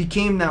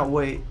became that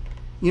way.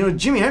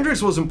 Jimi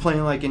Hendrix wasn't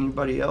playing like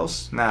anybody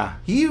else. Nah.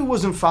 He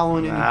wasn't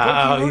following any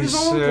book. He wrote his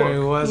own book. He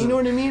wasn't. You know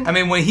what I mean? I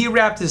mean, when he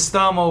wrapped his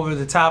thumb over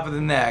the top of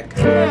the neck,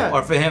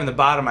 or for him, the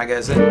bottom, I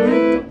guess,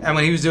 and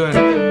when he was doing,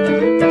 there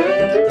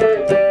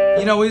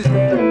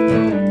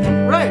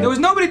was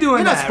nobody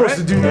doing that. You're not supposed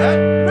to do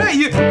that.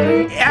 Right.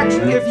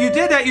 Actually, if you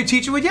did that, your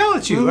teacher would yell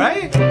at you,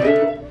 right?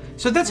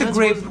 So that's a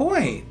great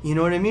point. You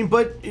know what I mean?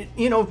 But,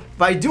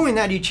 by doing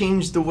that, he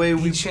changed the way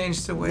you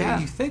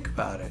think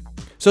about it.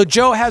 So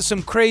Joe has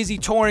some crazy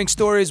touring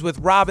stories with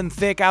Robin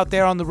Thicke out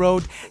there on the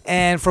road.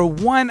 And for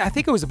one, I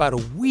think it was about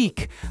a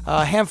week,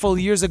 a handful of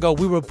years ago,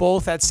 we were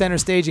both at Center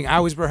Staging. I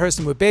was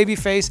rehearsing with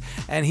Babyface,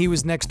 and he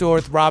was next door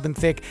with Robin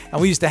Thicke.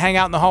 And we used to hang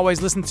out in the hallways,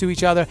 listen to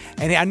each other.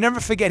 And I never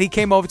forget, he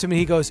came over to me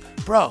and he goes,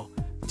 bro,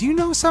 do you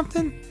know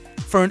something?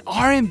 For an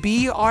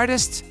R&B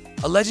artist,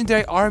 a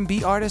legendary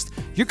R&B artist,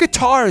 your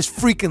guitar is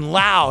freaking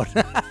loud.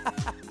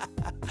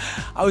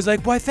 I was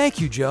like, why,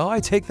 thank you, Joe. I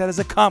take that as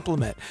a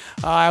compliment.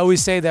 I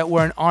always say that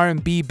we're an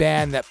R&B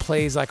band that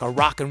plays like a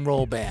rock and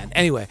roll band.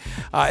 Anyway,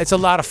 it's a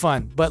lot of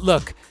fun. But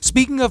look,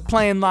 speaking of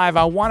playing live,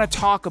 I want to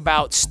talk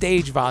about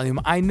stage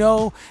volume. I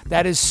know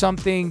that is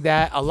something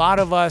that a lot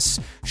of us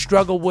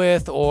struggle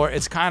with, or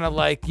it's kind of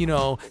like,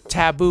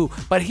 taboo.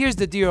 But here's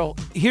the deal.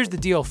 Here's the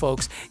deal,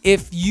 folks.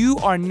 If you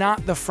are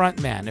not the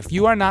front man, if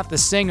you are not the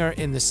singer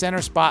in the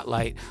center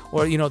spotlight,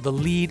 or, the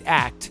lead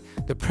act,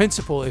 the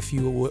principal, if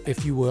you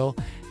will,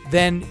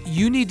 then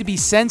you need to be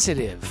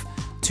sensitive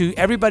to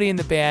everybody in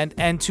the band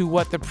and to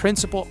what the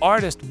principal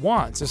artist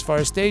wants as far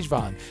as stage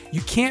volume.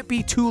 You can't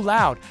be too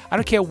loud. I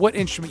don't care what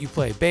instrument you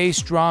play,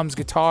 bass, drums,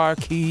 guitar,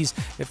 keys,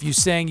 if you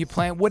sing, you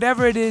play,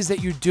 whatever it is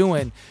that you're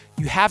doing,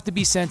 you have to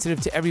be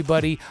sensitive to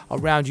everybody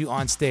around you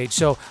on stage.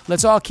 So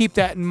let's all keep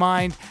that in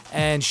mind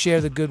and share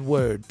the good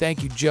word.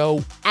 Thank you,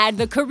 Joe. Add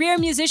the Career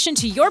Musician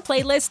to your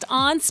playlist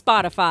on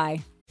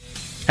Spotify.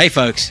 Hey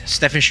folks,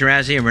 Stefan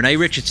Shirazi and Renee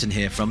Richardson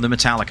here from the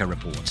Metallica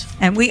Report.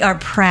 And we are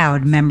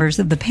proud members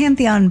of the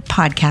Pantheon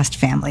podcast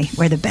family,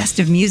 where the best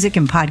of music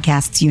and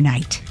podcasts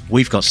unite.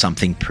 We've got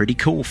something pretty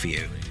cool for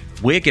you.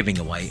 We're giving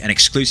away an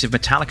exclusive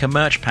Metallica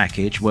merch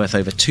package worth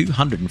over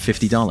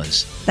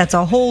 $250. That's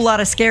a whole lot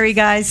of Scary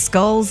Guys,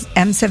 skulls,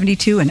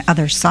 M72, and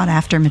other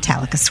sought-after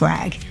Metallica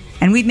swag.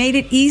 And we've made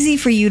it easy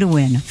for you to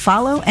win.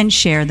 Follow and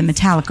share the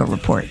Metallica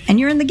Report, and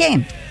you're in the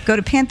game. Go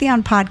to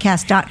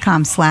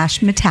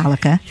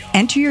pantheonpodcast.com/Metallica,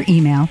 enter your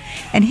email,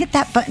 and hit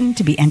that button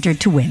to be entered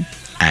to win.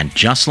 And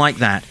just like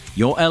that,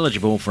 you're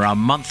eligible for our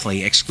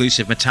monthly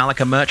exclusive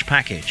Metallica merch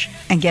package.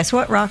 And guess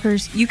what,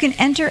 rockers? You can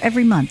enter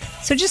every month,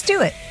 so just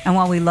do it. And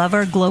while we love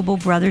our global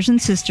brothers and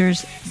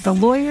sisters, the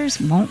lawyers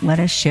won't let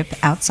us ship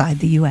outside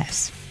the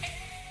U.S.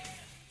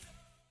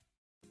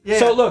 Yeah.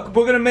 So look,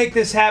 we're going to make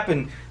this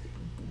happen.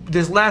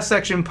 This last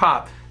section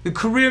pop. The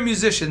career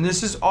musician.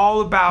 This is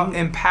all about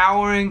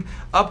empowering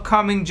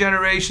upcoming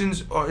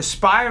generations or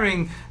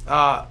aspiring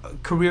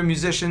career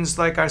musicians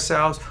like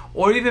ourselves,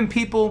 or even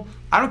people,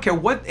 I don't care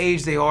what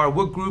age they are,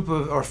 what group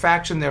or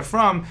faction they're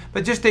from,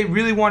 but just they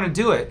really want to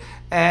do it.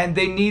 And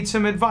they need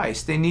some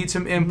advice. They need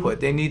some input.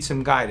 They need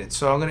some guidance.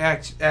 So I'm going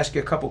to ask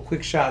you a couple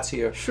quick shots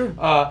here. Sure.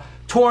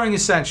 Touring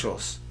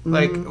essentials.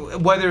 Like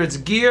whether it's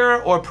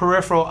gear or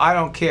peripheral, I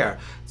don't care.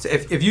 So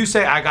if you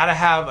say I gotta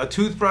have a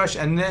toothbrush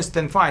and this,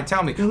 then fine.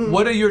 Tell me,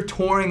 what are your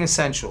touring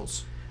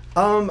essentials?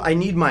 I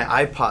need my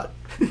iPod.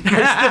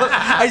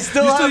 I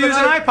still You still use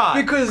an iPod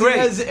because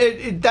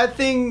Great. that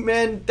thing,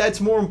 man. That's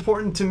more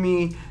important to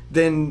me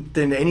than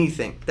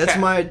anything. That's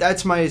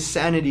my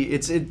sanity.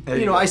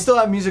 I still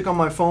have music on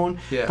my phone,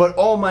 but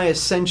all my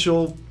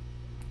essential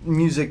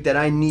music that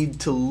I need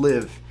to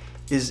live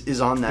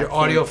is on that. Your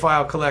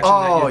audiophile collection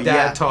that your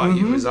dad taught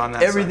you is on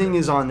that. Everything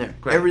is on there.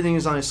 Great. Everything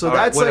is on there. So All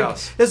right, that's what like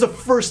else? that's the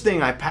first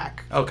thing I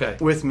pack. Okay.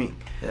 With me.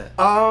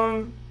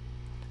 Yeah.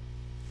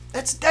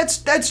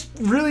 That's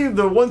really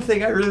the one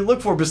thing I really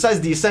look for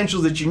besides the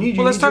essentials that you need.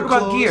 Well, let's need talk your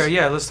about clothes. gear.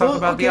 Yeah, let's talk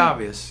about the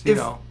obvious. You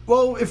know.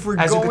 Well, if we're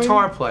as going, a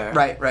guitar player.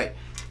 Right.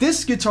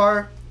 This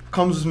guitar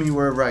comes with me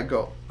wherever I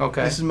go.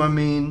 Okay. This is my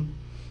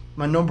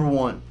number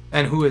one.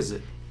 And who is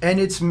it? And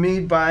it's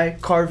made by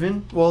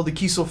Carvin. Well, the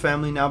Kiesel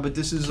family now, but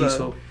this is this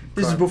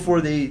is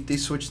before they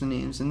switched the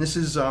names. And this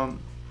is a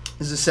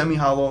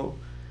semi-hollow.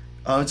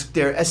 It's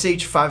their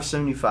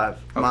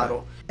SH575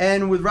 model.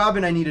 And with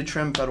Robin, I need a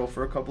trem pedal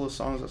for a couple of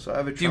songs. So I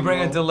have a tremolo. Do you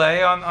bring a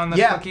delay on the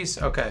cookies?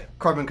 Okay.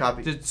 Carbon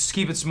copy. Just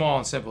keep it small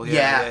and simple.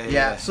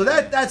 Yeah. So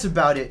that's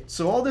about it.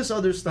 So all this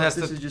other stuff,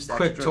 this is just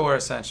quick extra. tour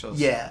essentials.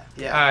 Yeah.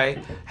 All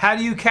right. How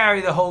do you carry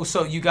the whole?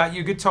 So you got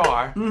your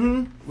guitar.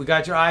 We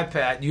got your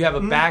iPad. You have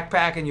a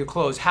backpack and your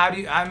clothes. How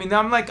do you? I mean,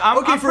 I'm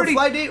for a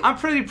flight date. I'm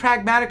pretty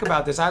pragmatic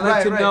about this. I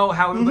like to know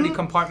how everybody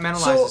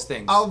compartmentalizes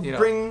things.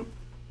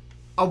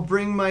 I'll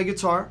bring my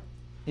guitar.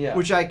 Yeah.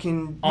 Which I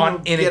can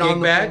in a gig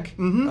bag.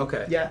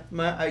 Okay. Yeah,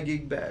 my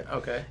iGig bag.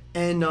 Okay.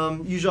 And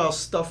usually I'll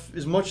stuff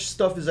as much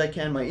stuff as I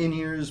can. My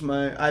in-ears,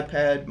 my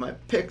iPad, my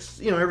picks.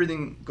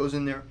 Everything goes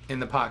in there. In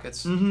the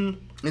pockets.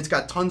 It's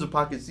got tons of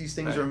pockets. These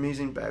things are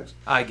amazing bags.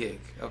 iGig.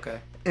 Okay.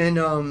 And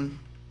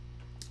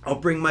I'll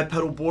bring my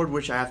pedal board,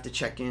 which I have to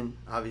check in,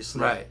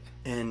 obviously. Right.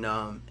 And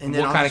then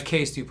what kind of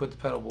case do you put the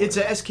pedal board? It's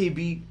a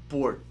SKB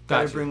board that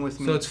I bring with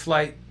me. So it's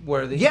flight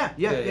worthy.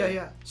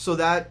 Yeah. So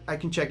that I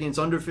can check in. It's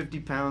under 50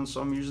 pounds,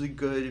 so I'm usually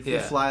good. If you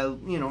fly,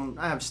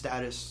 I have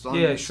status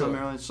on some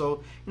airlines,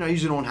 so I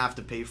usually don't have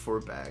to pay for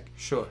a bag.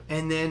 Sure.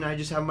 And then I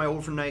just have my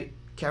overnight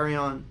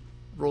carry-on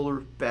roller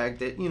bag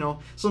that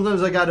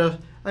sometimes I gotta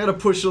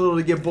push a little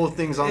to get both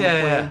things on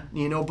the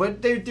plane.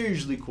 But they're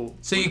usually cool.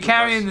 So you're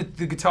carrying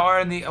the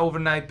guitar in the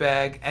overnight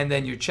bag, and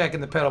then you're checking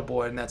the pedal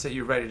board, and that's it.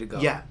 You're ready to go.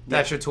 Yeah,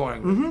 that's your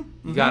touring.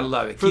 You gotta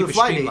love it. For Keep the it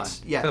fly streamlined.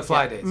 dates. Yeah, for the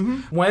fly dates.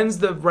 When's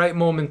the right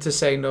moment to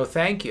say no,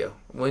 thank you?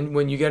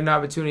 When you get an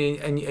opportunity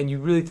and you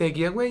really think,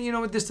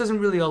 this doesn't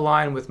really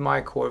align with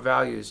my core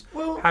values.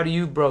 Well, how do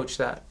you broach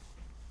that?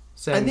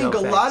 I think a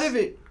lot of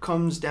it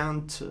comes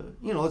down to,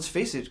 let's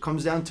face it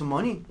comes down to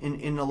money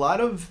in a lot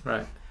of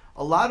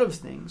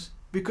things.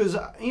 Because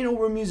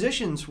we're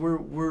musicians,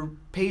 we're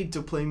paid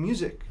to play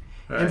music,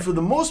 and for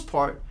the most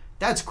part,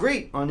 that's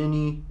great on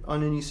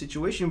any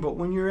situation. But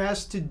when you're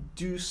asked to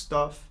do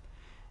stuff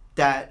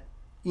that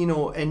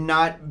and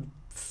not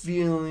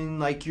feeling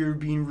like you're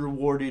being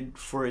rewarded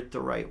for it the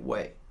right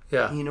way,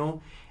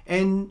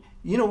 and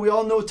we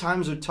all know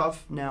times are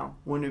tough now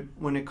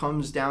when it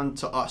comes down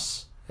to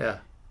us,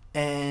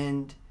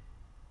 and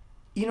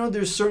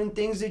there's certain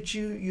things that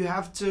you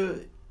have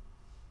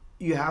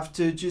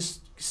to just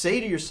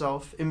say to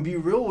yourself and be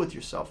real with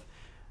yourself.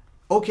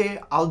 Okay,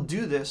 I'll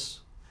do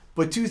this,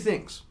 but two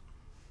things.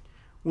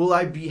 Will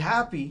I be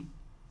happy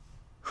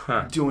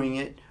doing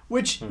it?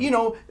 Which,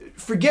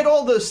 forget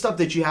all the stuff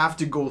that you have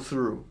to go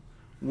through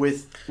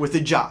with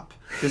a job.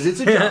 Because it's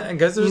a job. And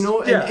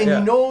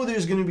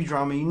there's going to be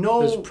drama.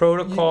 There's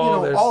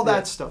protocol. All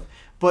that stuff.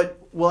 But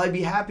will I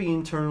be happy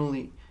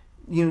internally,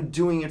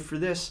 doing it for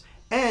this?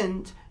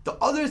 And the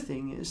other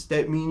thing is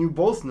that me and you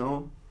both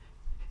know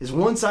is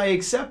once I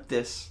accept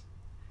this,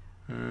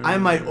 I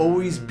might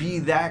always be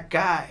that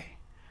guy.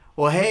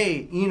 Well,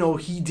 hey,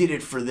 he did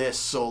it for this,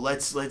 so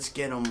let's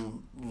get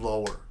him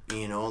lower.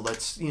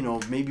 Let's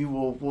maybe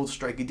we'll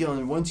strike a deal.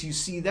 And once you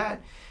see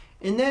that,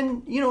 and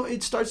then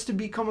it starts to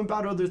become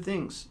about other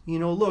things.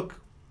 Look,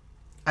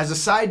 as a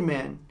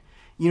sideman,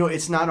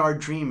 it's not our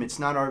dream, it's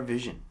not our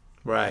vision.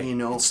 Right.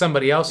 It's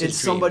somebody else's dream. It's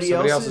somebody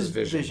else's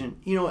vision.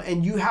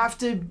 And you have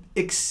to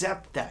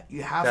accept that.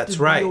 You have to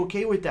be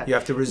okay with that. You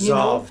have to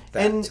resolve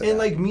that. And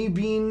like me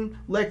being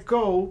let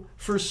go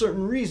for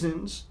certain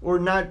reasons or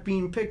not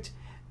being picked,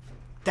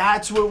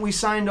 that's what we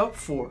signed up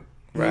for.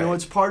 Right.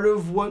 It's part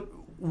of what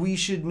we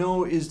should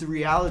know is the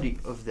reality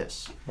of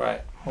this.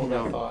 Right. Hold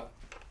that thought.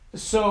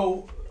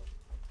 So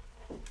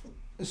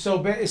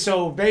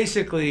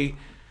basically.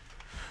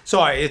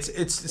 Sorry,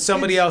 it's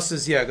somebody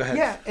else's. Yeah, go ahead.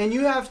 Yeah, and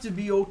you have to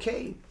be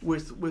okay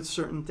with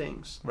certain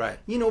things. Right.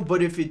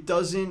 But if it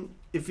doesn't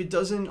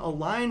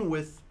align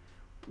with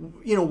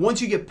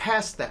once you get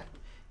past that,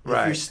 if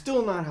Right. you're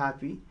still not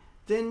happy,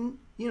 then,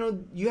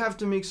 you have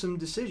to make some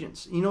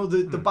decisions.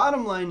 The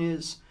bottom line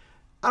is,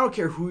 I don't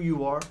care who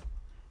you are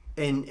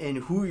and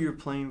who you're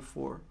playing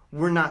for,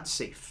 we're not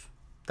safe.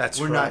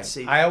 We're not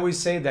safe. I always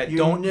say that. You're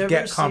Don't never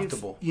get safe,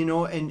 comfortable.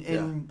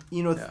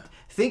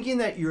 Thinking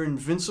that you're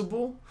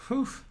invincible,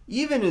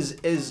 even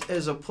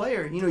as a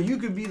player, you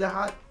could be the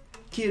hot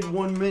kid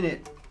 1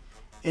 minute,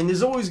 and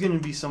there's always going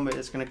to be somebody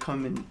that's going to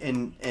come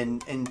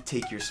and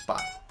take your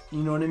spot.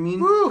 You know what I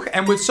mean? Woo.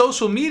 And with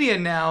social media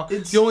now,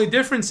 the only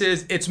difference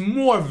is it's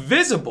more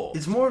visible.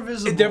 It's more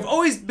visible. There have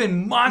always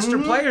been monster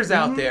players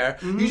out there.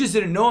 You just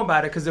didn't know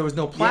about it because there was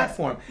no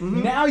platform.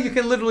 Now you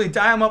can literally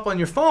dial them up on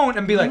your phone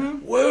and be like,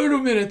 wait a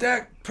minute,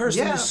 that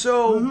person is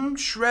so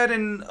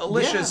shredding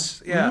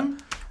delicious.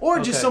 Or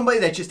just somebody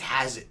that just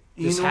has it.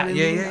 You know what I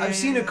mean? Yeah, I've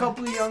seen a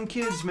couple of young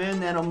kids, man,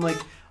 that I'm like,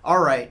 all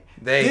right,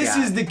 this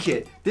is the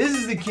kid. This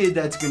is the kid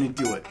that's going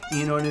to do it.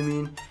 You know what I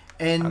mean?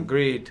 And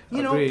Agreed.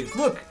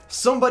 Look,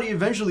 somebody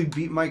eventually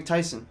beat Mike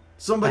Tyson.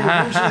 Somebody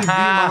eventually beat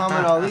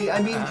Muhammad Ali.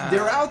 I mean,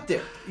 they're out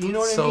there. You know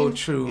what I mean? So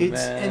true,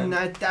 man. And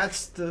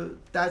that's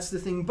the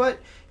thing. But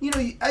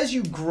as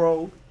you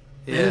grow,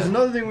 there's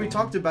another thing we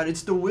talked about.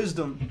 It's the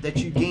wisdom that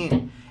you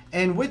gain,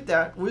 and with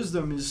that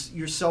wisdom is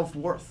your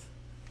self-worth.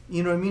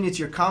 You know what I mean? It's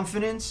your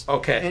confidence.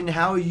 Okay. And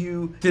how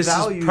you This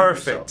value is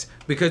perfect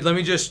yourself. because let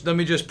me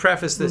just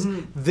preface this.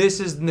 This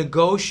is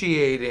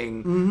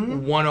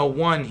negotiating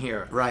 101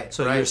 here. Right.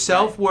 So your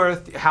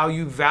self-worth, how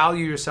you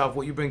value yourself,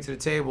 what you bring to the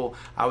table.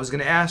 I was going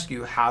to ask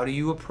you, how do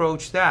you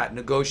approach that?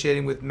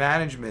 Negotiating with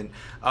management.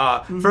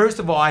 First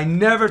of all, I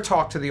never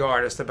talk to the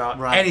artist about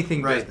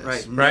anything business.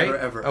 Right. Never,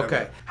 ever. Okay.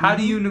 Ever. How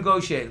do you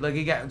negotiate? Like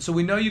again, so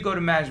we know you go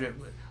to management.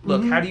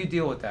 Look, how do you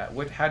deal with that?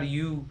 How do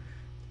you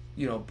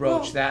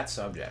broach that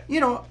subject?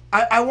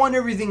 I want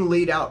everything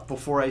laid out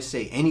before I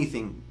say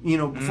anything,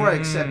 before I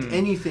accept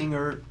anything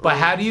But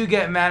how do you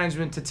get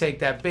management to take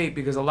that bait?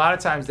 Because a lot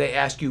of times they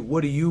ask you,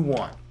 what do you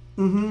want?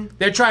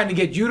 They're trying to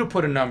get you to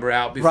put a number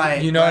out before,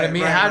 you know what I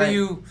mean? How do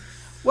you...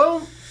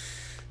 Well,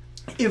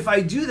 if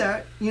I do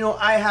that,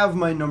 I have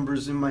my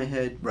numbers in my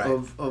head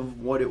of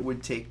what it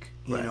would take,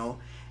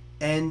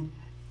 and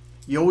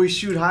you always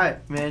shoot high,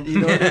 man.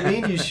 You know what I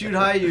mean? You shoot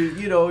high.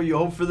 You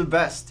hope for the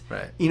best.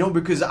 Right.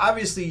 Because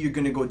obviously you're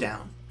gonna go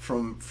down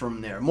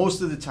from there.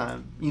 Most of the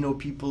time,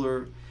 people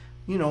are,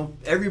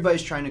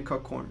 everybody's trying to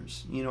cut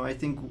corners. I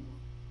think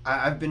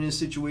I've been in a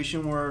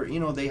situation where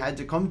they had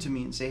to come to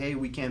me and say, hey,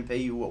 we can't pay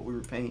you what we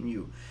were paying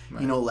you,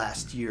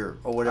 last year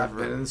or whatever.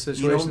 I've been in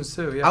situations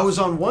too. Yeah. I was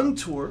on one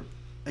tour.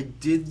 I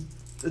did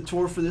a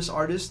tour for this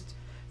artist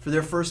for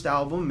their first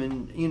album,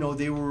 and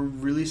they were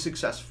really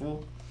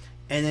successful.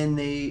 And then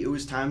it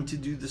was time to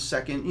do the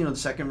second, the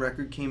second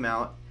record came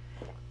out,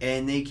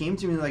 and they came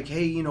to me like,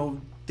 hey,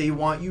 they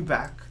want you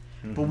back,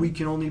 but we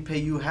can only pay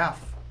you half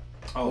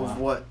of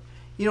what,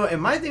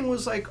 and my thing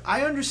was like,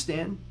 I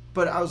understand,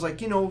 but I was like,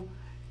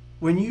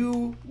 when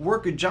you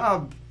work a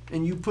job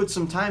and you put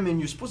some time in,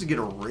 you're supposed to get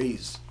a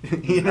raise,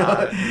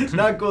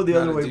 not go the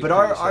other way. But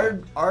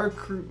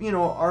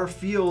our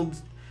field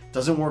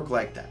doesn't work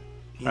like that,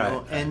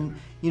 and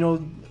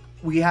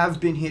we have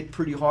been hit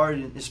pretty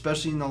hard,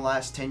 especially in the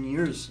last 10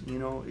 years.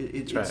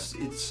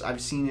 It's I've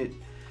seen it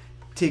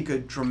take a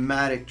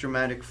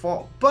dramatic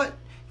fall. But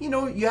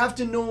you have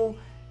to know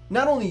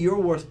not only your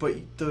worth, but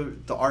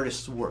the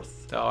artist's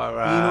worth. All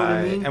right. You know what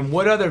I mean? And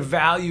what other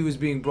value is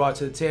being brought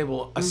to the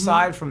table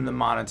aside from the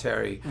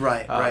monetary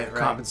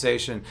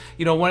compensation?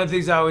 One of the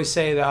things I always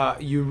say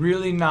that you're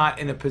really not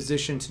in a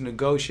position to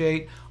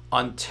negotiate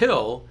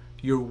until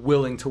you're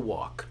willing to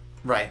walk.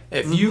 Right.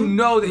 If you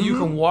know that you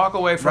can walk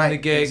away from the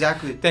gig,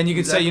 then you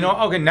can say,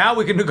 okay, now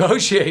we can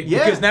negotiate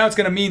because now it's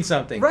going to mean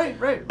something.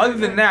 Right. Other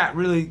than that,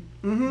 really,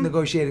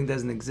 negotiating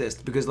doesn't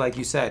exist because, like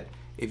you said,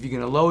 if you're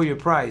going to lower your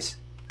price,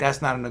 that's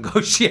not a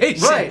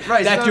negotiation. Right.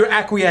 That you're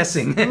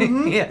acquiescing.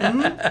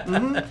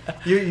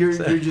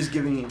 You're just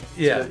giving in.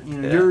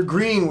 You're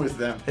agreeing with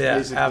them. Yeah,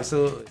 basically.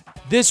 absolutely.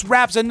 This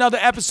wraps another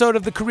episode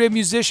of the Career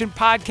Musician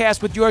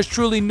Podcast with yours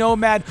truly,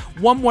 Nomad.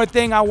 One more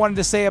thing I wanted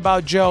to say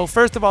about Joe.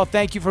 First of all,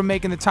 thank you for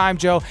making the time,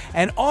 Joe.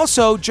 And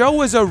also, Joe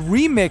was a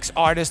remix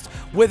artist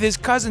with his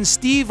cousin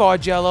Steve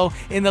Augello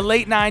in the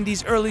late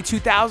 90s, early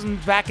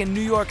 2000s back in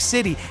New York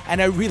City.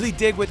 And I really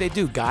dig what they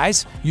do.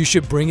 Guys, you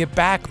should bring it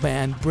back,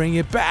 man. Bring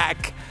it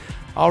back.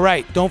 All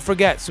right, don't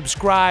forget,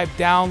 subscribe,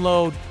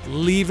 download,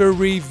 leave a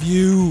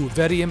review.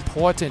 Very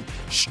important.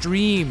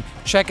 Stream,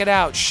 check it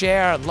out,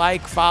 share,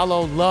 like,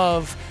 follow,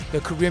 love the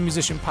Career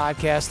Musician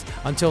Podcast.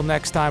 Until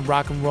next time,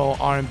 rock and roll,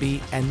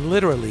 R&B, and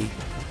literally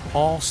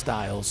all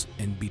styles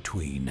in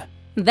between.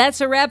 That's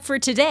a wrap for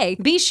today.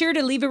 Be sure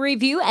to leave a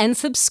review and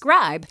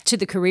subscribe to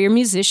the Career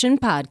Musician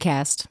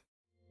Podcast.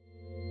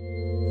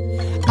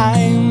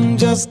 I'm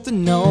just a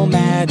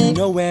nomad,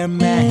 nowhere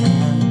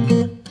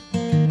man.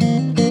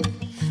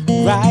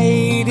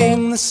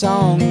 Writing the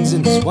songs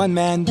in this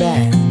one-man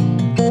band.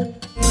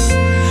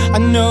 A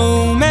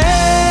nomad,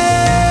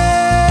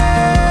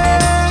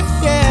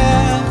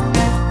 yeah.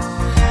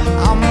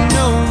 I'm a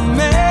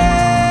nomad,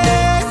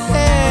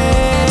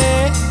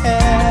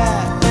 yeah.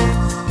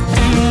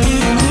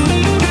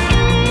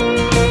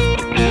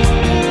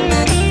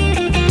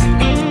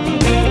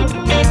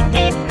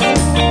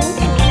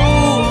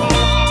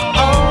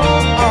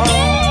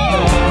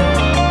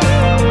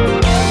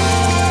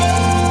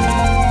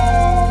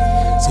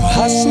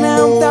 Hush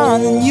now,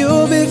 darling,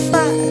 you'll be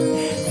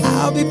fine.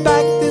 I'll be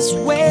back this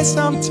way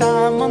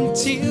sometime.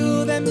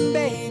 Until then,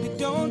 baby,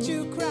 don't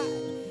you cry.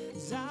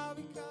 'Cause I'll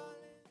be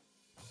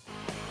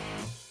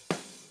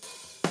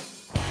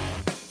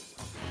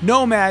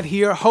Nomad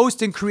here,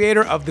 host and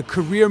creator of the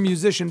Career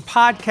Musician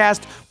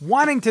Podcast,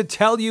 wanting to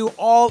tell you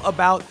all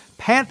about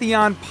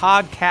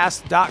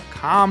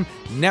PantheonPodcast.com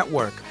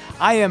network.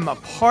 I am a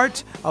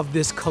part of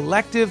this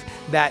collective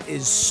that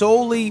is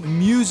solely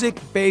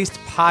music-based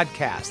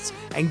podcasts.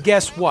 And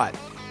guess what?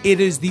 It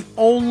is the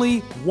only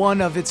one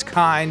of its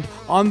kind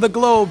on the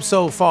globe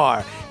so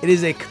far. It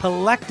is a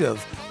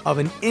collective of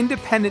an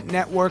independent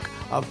network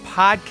of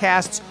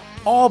podcasts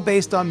all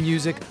based on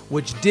music,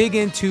 which dig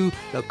into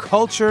the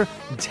culture,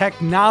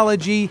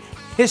 technology,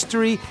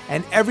 history,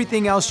 and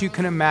everything else you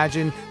can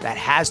imagine that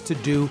has to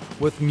do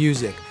with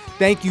music.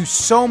 Thank you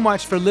so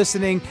much for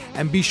listening,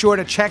 and be sure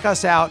to check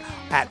us out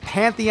at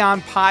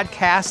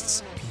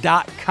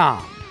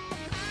PantheonPodcasts.com.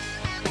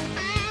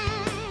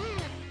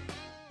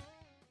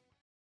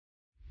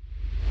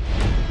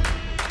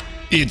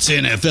 It's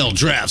NFL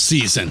draft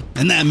season,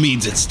 and that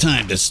means it's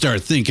time to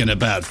start thinking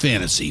about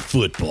fantasy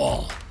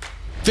football.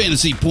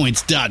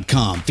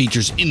 FantasyPoints.com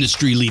features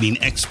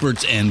industry-leading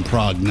experts and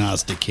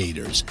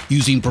prognosticators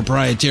using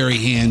proprietary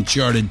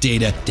hand-charted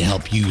data to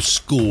help you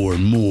score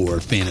more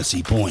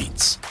fantasy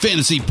points.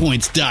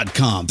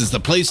 FantasyPoints.com is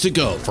the place to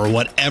go for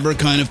whatever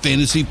kind of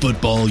fantasy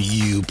football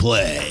you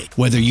play.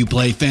 Whether you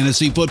play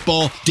fantasy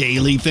football,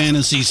 daily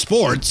fantasy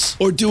sports,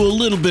 or do a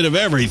little bit of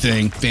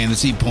everything,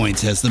 Fantasy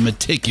Points has the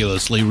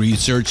meticulously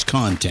researched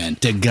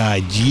content to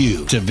guide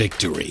you to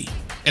victory.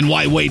 And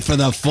why wait for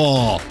the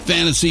fall?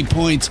 Fantasy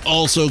Points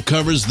also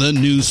covers the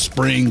new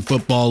spring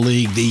football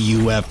league, the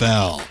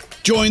UFL.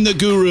 Join the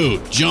guru,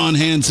 John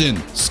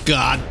Hansen,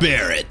 Scott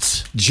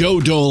Barrett,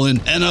 Joe Dolan,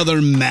 and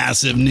other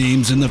massive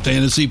names in the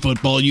fantasy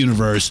football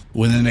universe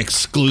with an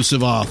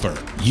exclusive offer.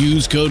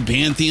 Use code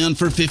Pantheon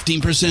for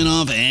 15%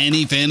 off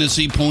any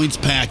Fantasy Points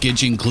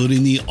package,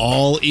 including the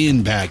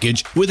all-in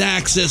package, with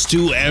access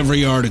to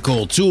every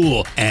article,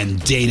 tool,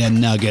 and data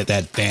nugget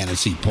that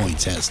Fantasy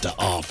Points has to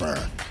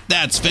offer.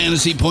 That's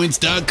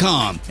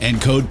FantasyPoints.com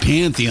and code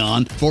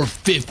Pantheon for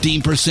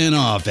 15%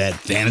 off at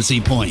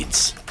Fantasy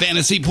Points.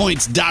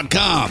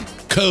 FantasyPoints.com,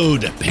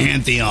 code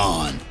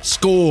Pantheon.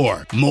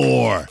 Score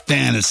more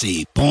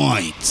fantasy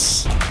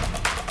points.